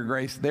that greater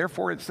grace?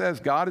 Therefore it says,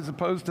 God is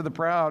opposed to the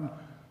proud,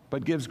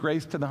 but gives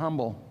grace to the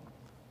humble.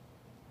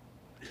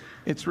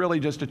 It's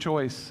really just a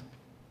choice.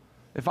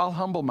 If I'll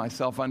humble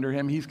myself under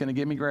him, he's going to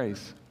give me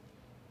grace.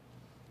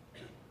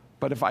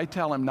 But if I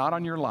tell him, not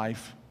on your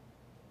life,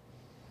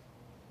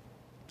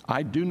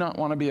 I do not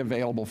want to be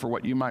available for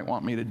what you might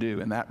want me to do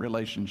in that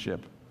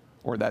relationship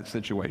or that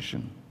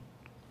situation.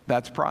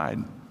 That's pride.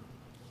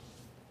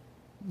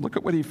 Look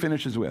at what he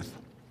finishes with.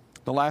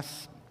 The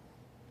last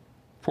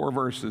 4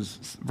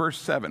 verses. Verse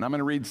 7. I'm going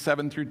to read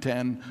 7 through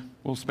 10.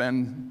 We'll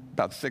spend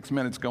about 6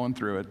 minutes going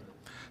through it.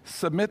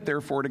 Submit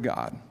therefore to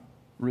God.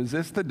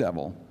 Resist the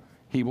devil.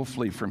 He will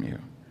flee from you.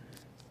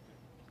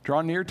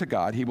 Draw near to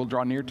God, he will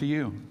draw near to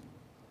you.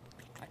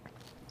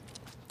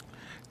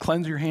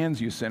 Cleanse your hands,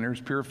 you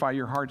sinners. Purify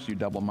your hearts, you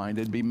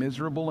double-minded. Be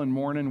miserable and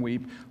mourn and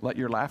weep. Let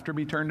your laughter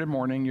be turned to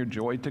mourning, your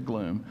joy to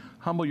gloom.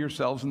 Humble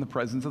yourselves in the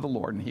presence of the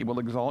Lord, and he will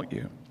exalt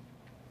you.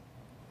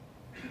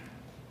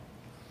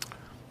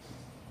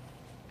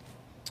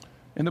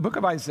 In the book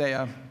of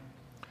Isaiah,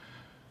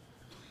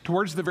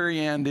 towards the very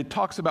end, it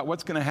talks about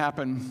what's going to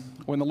happen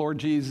when the Lord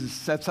Jesus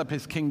sets up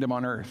his kingdom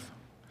on earth.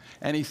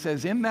 And he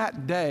says, in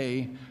that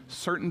day,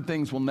 certain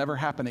things will never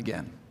happen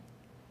again.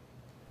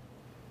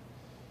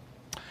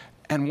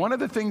 And one of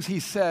the things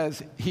he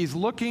says,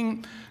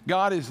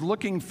 God is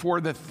looking for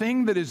the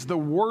thing that is the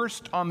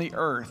worst on the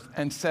earth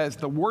and says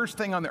the worst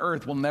thing on the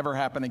earth will never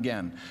happen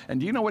again. And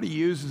do you know what he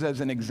uses as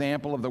an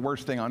example of the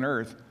worst thing on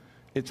earth?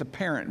 It's a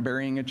parent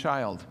burying a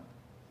child.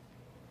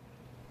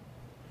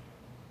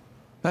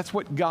 That's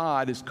what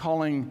God is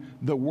calling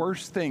the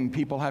worst thing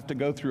people have to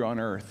go through on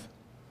earth.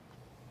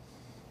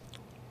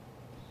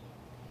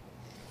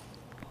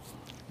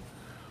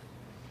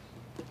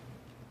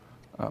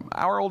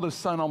 Our oldest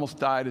son almost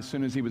died as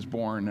soon as he was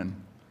born, and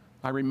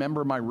I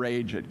remember my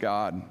rage at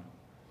God.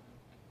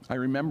 I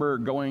remember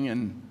going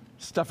and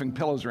stuffing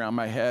pillows around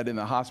my head in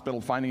the hospital,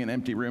 finding an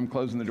empty room,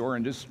 closing the door,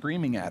 and just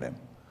screaming at him.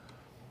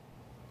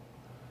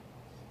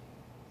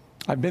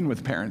 I've been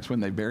with parents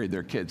when they buried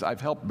their kids. I've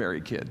helped bury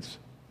kids.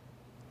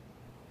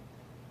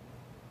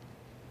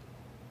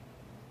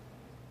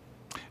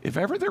 If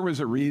ever there was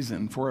a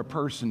reason for a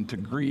person to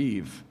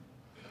grieve,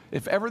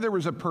 if ever there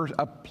was a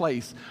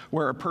place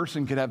where a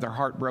person could have their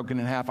heart broken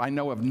in half, I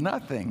know of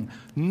nothing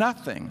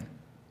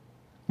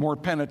more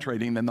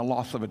penetrating than the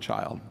loss of a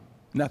child.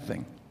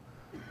 Nothing.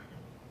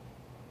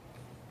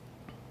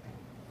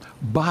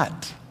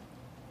 But,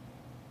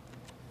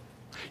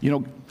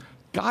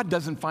 God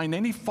doesn't find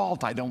any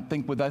fault, I don't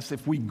think, with us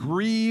if we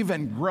grieve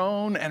and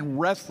groan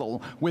and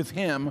wrestle with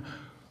him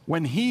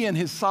when he in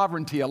his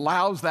sovereignty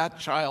allows that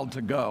child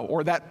to go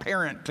or that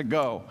parent to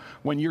go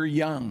when you're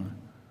young.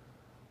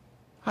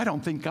 I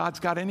don't think God's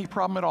got any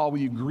problem at all with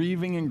you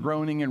grieving and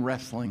groaning and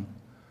wrestling.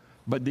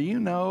 But do you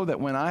know that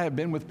when I have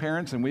been with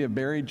parents and we have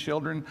buried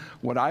children,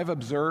 what I've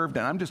observed,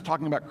 and I'm just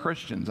talking about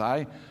Christians,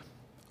 I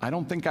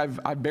don't think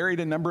I've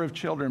buried a number of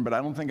children, but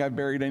I don't think I've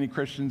buried any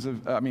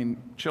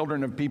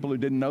children of people who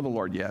didn't know the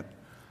Lord yet.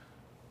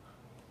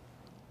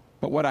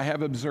 But what I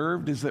have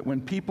observed is that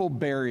when people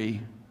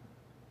bury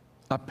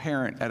a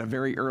parent at a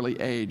very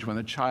early age, when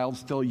the child's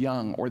still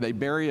young, or they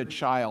bury a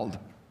child,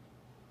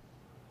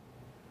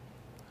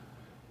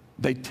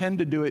 they tend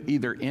to do it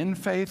either in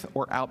faith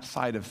or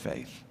outside of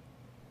faith.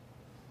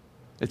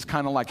 It's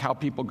kind of like how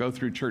people go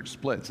through church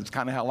splits. It's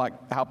kind of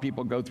how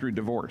people go through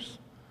divorce.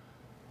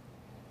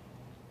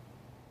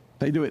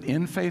 They do it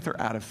in faith or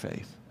out of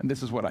faith. And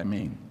this is what I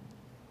mean.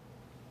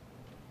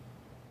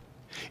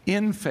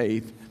 In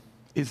faith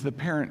is the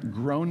parent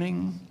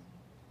groaning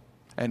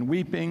and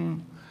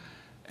weeping,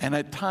 and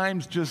at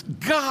times just,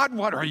 God,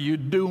 what are you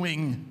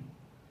doing?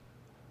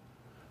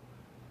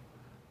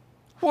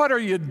 What are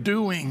you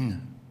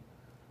doing?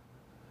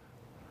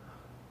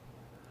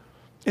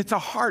 It's a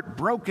heart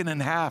broken in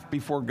half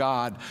before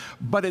God,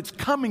 but it's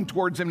coming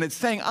towards Him and it's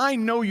saying, I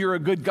know you're a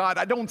good God.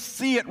 I don't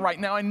see it right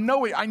now. I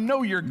know it. I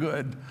know you're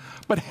good,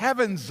 but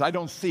heavens, I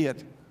don't see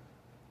it.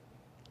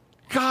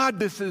 God,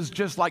 this is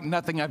just like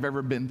nothing I've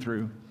ever been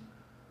through.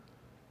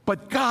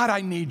 But God,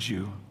 I need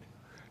you.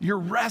 You're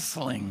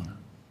wrestling.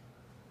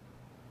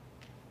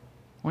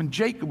 When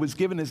Jacob was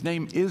given his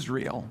name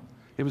Israel,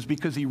 it was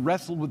because he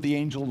wrestled with the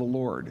angel of the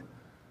Lord.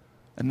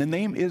 And the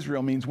name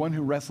Israel means one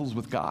who wrestles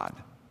with God.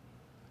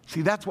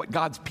 See, that's what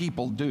God's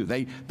people do.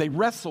 They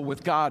wrestle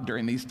with God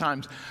during these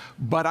times.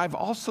 But I've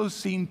also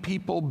seen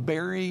people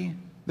bury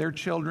their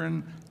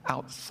children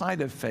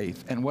outside of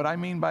faith. And what I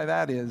mean by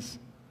that is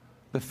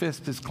the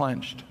fist is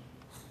clenched.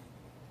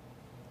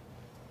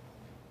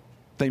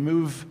 They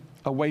move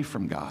away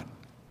from God.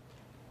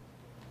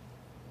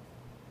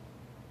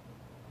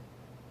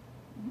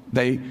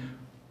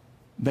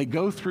 They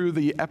go through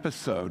the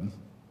episode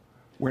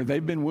where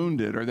they've been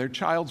wounded or their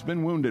child's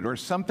been wounded or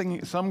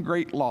something, some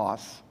great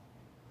loss,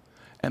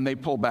 and they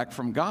pull back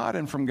from God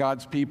and from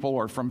God's people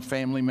or from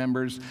family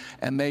members,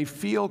 and they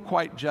feel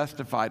quite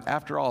justified.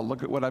 After all,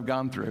 look at what I've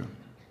gone through.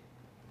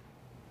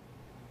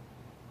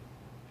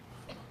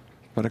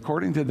 But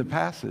according to the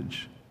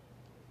passage,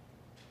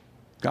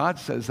 God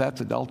says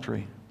that's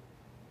adultery.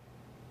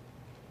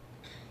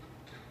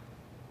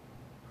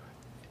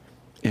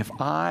 If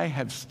I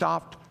have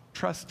stopped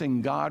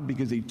trusting God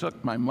because He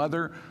took my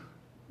mother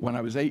when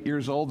I was 8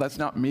 years old, that's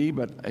not me,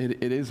 but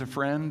it is a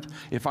friend.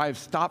 If I have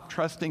stopped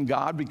trusting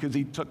God because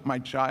He took my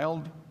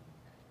child,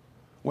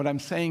 what I'm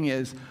saying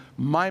is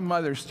my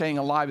mother staying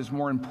alive is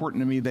more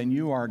important to me than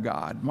you are,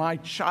 God. My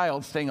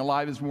child staying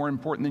alive is more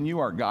important than you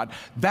are, God.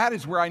 That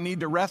is where I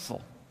need to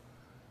wrestle.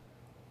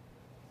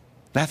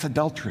 That's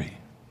adultery.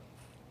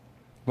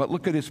 But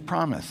look at His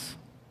promise.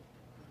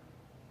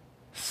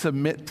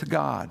 Submit to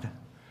God.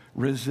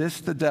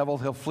 Resist the devil,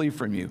 he'll flee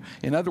from you.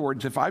 In other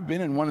words, if I've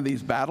been in one of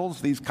these battles,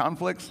 these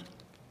conflicts,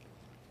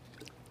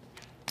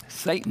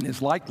 Satan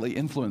is likely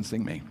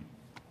influencing me.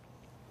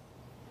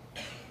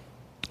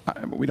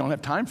 We don't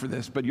have time for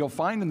this, but you'll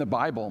find in the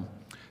Bible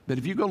that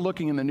if you go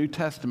looking in the New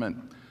Testament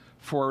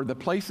for the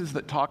places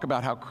that talk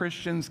about how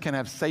Christians can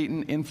have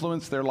Satan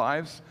influence their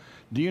lives,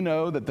 do you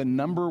know that the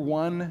number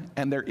one,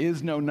 and there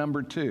is no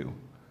number two,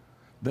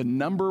 the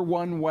number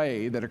one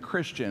way that a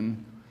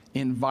Christian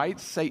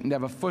invites Satan to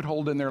have a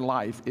foothold in their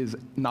life is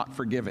not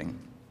forgiving.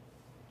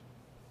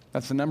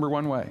 That's the number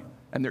one way,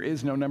 and there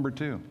is no number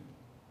two.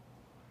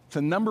 It's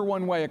the number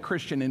one way a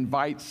Christian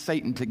invites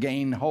Satan to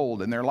gain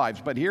hold in their lives.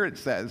 But here it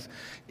says,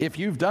 if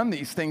you've done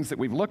these things that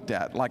we've looked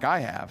at, like I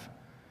have,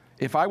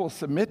 if I will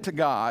submit to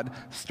God,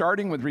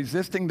 starting with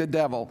resisting the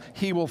devil,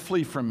 he will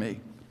flee from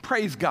me.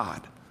 Praise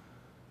God.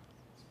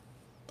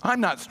 I'm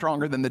not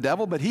stronger than the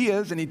devil, but he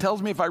is, and he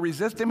tells me if I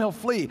resist him, he'll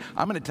flee.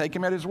 I'm going to take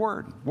him at his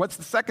word. What's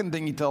the second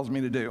thing he tells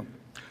me to do?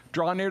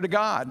 Draw near to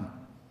God.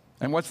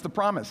 And what's the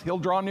promise? He'll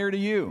draw near to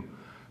you.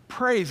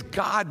 Praise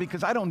God,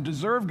 because I don't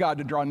deserve God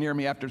to draw near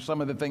me after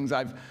some of the things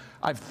I've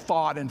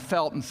thought and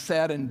felt and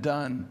said and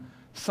done.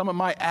 Some of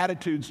my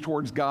attitudes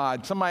towards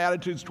God, some of my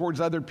attitudes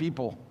towards other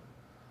people.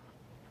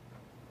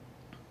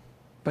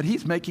 But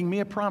he's making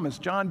me a promise.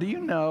 John, do you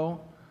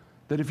know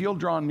that if you'll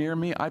draw near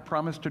me, I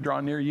promise to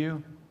draw near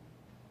you?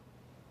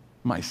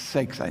 My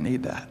sakes, I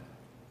need that.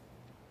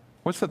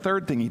 What's the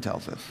third thing he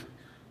tells us?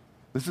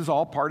 This is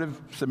all part of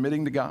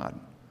submitting to God.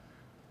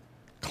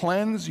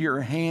 Cleanse your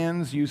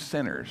hands, you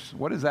sinners.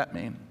 What does that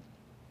mean?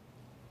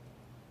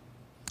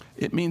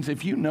 It means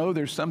if you know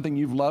there's something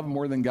you've loved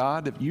more than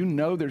God, if you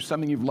know there's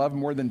something you've loved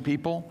more than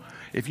people,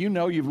 if you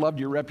know you've loved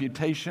your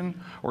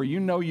reputation, or you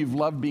know you've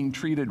loved being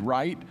treated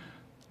right,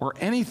 or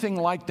anything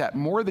like that,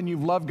 more than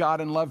you've loved God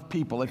and loved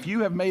people, if you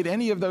have made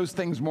any of those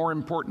things more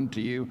important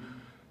to you,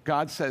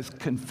 God says,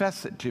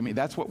 confess it to me.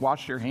 That's what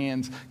wash your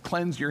hands,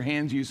 cleanse your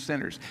hands, you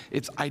sinners.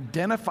 It's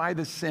identify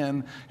the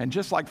sin. And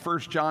just like 1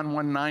 John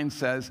 1:9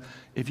 says,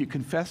 if you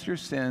confess your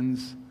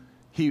sins,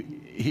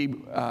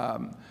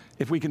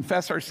 if we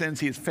confess our sins,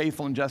 he is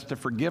faithful and just to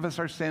forgive us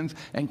our sins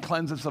and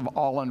cleanse us of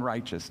all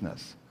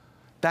unrighteousness.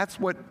 That's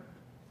what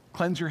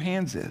cleanse your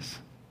hands is.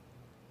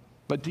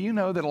 But do you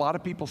know that a lot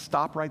of people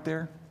stop right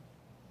there?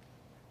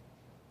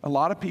 A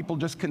lot of people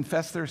just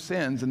confess their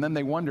sins and then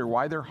they wonder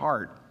why their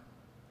heart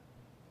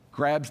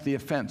grabs the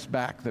offense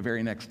back the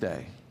very next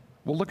day.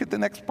 Well, look at the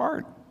next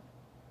part.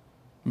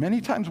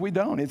 Many times we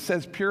don't. It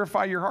says,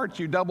 purify your hearts,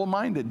 you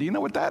double-minded. Do you know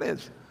what that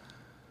is?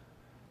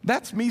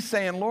 That's me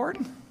saying, Lord,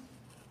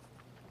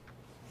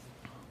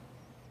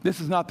 this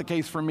is not the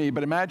case for me,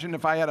 but imagine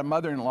if I had a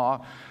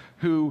mother-in-law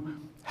who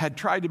had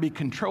tried to be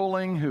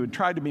controlling, who had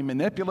tried to be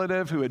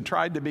manipulative, who had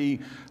tried to be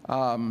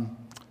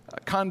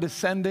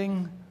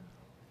condescending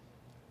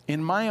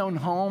in my own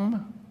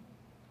home.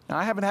 Now,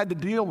 I haven't had to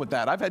deal with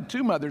that. I've had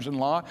 2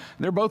 mothers-in-law, and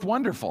they're both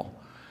wonderful.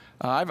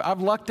 I've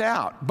lucked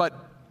out, but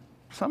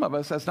some of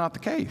us, that's not the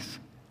case.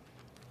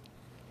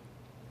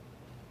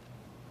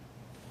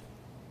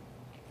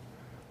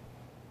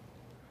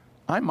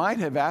 I might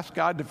have asked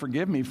God to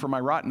forgive me for my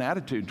rotten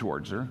attitude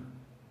towards her,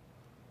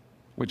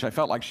 which I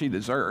felt like she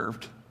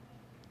deserved.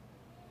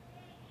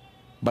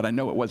 But I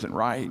know it wasn't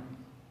right.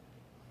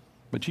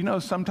 But you know,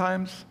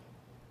 sometimes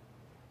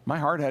my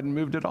heart hadn't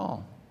moved at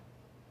all.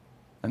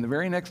 And the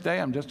very next day,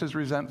 I'm just as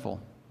resentful.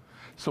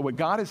 So what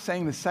God is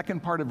saying, the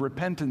second part of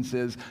repentance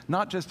is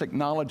not just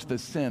acknowledge the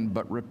sin,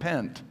 but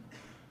repent.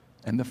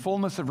 And the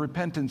fullness of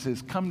repentance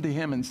is come to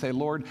him and say,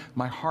 Lord,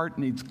 my heart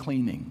needs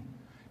cleaning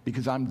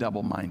because I'm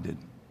double-minded.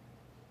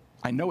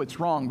 I know it's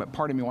wrong, but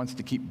part of me wants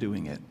to keep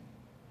doing it.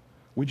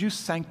 Would you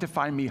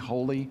sanctify me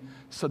wholly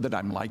so that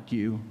I'm like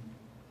you?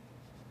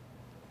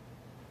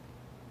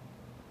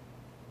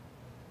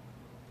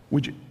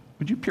 Would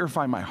you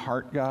purify my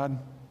heart, God?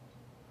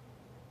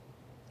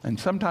 And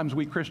sometimes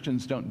we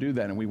Christians don't do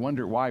that, and we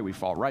wonder why we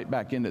fall right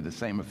back into the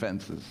same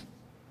offenses.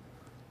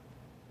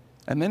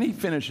 And then he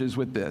finishes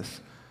with this,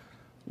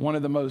 one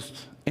of the most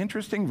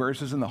interesting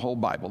verses in the whole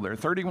Bible. There are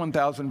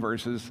 31,000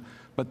 verses,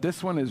 but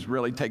this one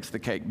really takes the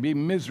cake. Be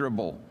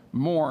miserable,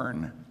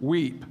 mourn,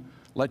 weep.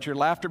 Let your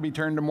laughter be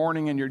turned to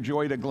mourning and your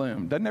joy to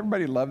gloom. Doesn't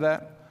everybody love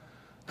that?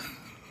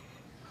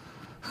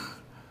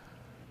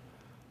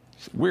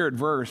 It's a weird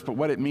verse, but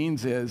what it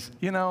means is,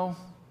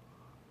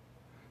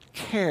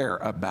 care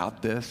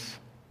about this.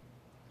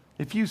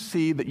 If you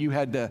see that you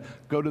had to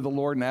go to the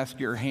Lord and ask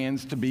your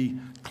hands to be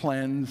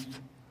cleansed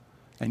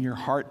and your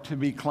heart to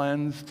be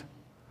cleansed,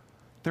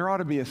 there ought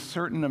to be a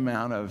certain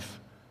amount of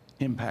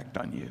impact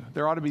on you.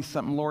 There ought to be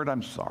something, Lord,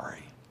 I'm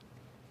sorry.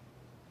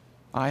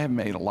 I have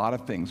made a lot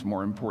of things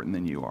more important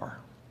than you are.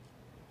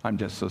 I'm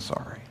just so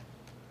sorry.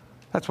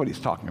 That's what he's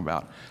talking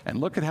about. And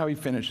look at how he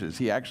finishes.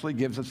 He actually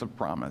gives us a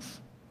promise.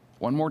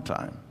 One more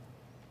time.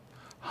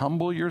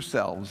 Humble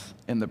yourselves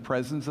in the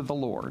presence of the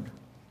Lord,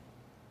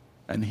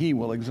 and he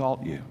will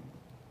exalt you.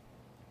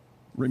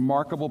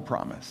 Remarkable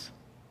promise.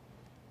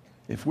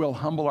 If we'll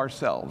humble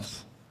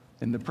ourselves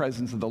in the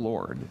presence of the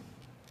Lord,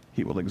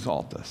 he will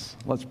exalt us.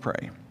 Let's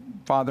pray.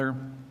 Father,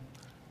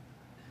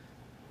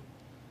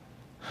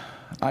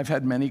 I've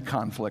had many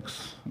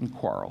conflicts and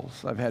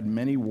quarrels. I've had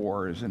many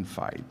wars and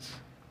fights.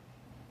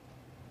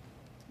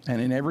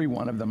 And in every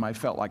one of them, I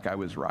felt like I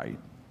was right.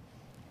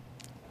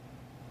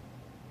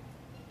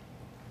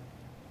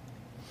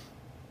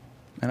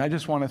 And I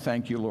just want to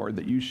thank you, Lord,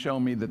 that you show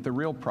me that the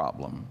real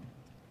problem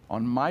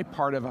on my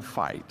part of a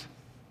fight,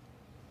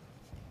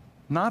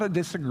 not a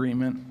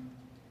disagreement,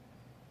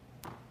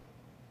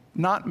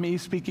 not me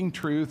speaking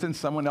truth and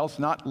someone else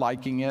not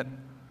liking it,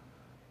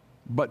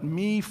 but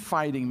me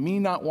fighting, me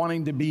not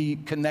wanting to be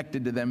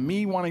connected to them,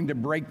 me wanting to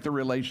break the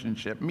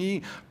relationship,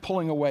 me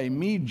pulling away,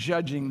 me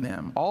judging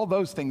them, all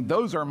those things,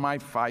 those are my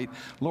fight.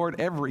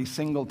 Lord, every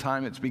single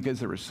time it's because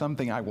there was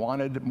something I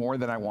wanted more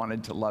than I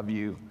wanted to love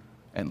you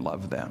and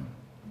love them.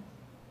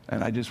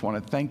 And I just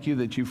want to thank you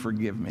that you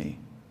forgive me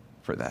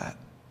for that.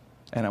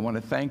 And I want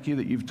to thank you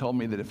that you've told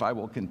me that if I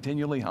will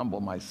continually humble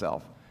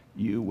myself,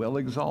 you will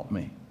exalt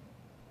me.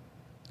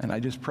 And I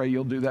just pray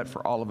you'll do that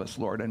for all of us,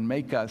 Lord, and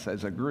make us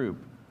as a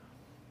group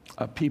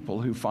of people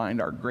who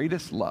find our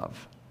greatest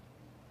love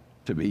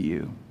to be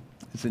you.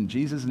 It's in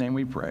Jesus' name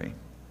we pray.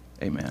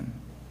 Amen.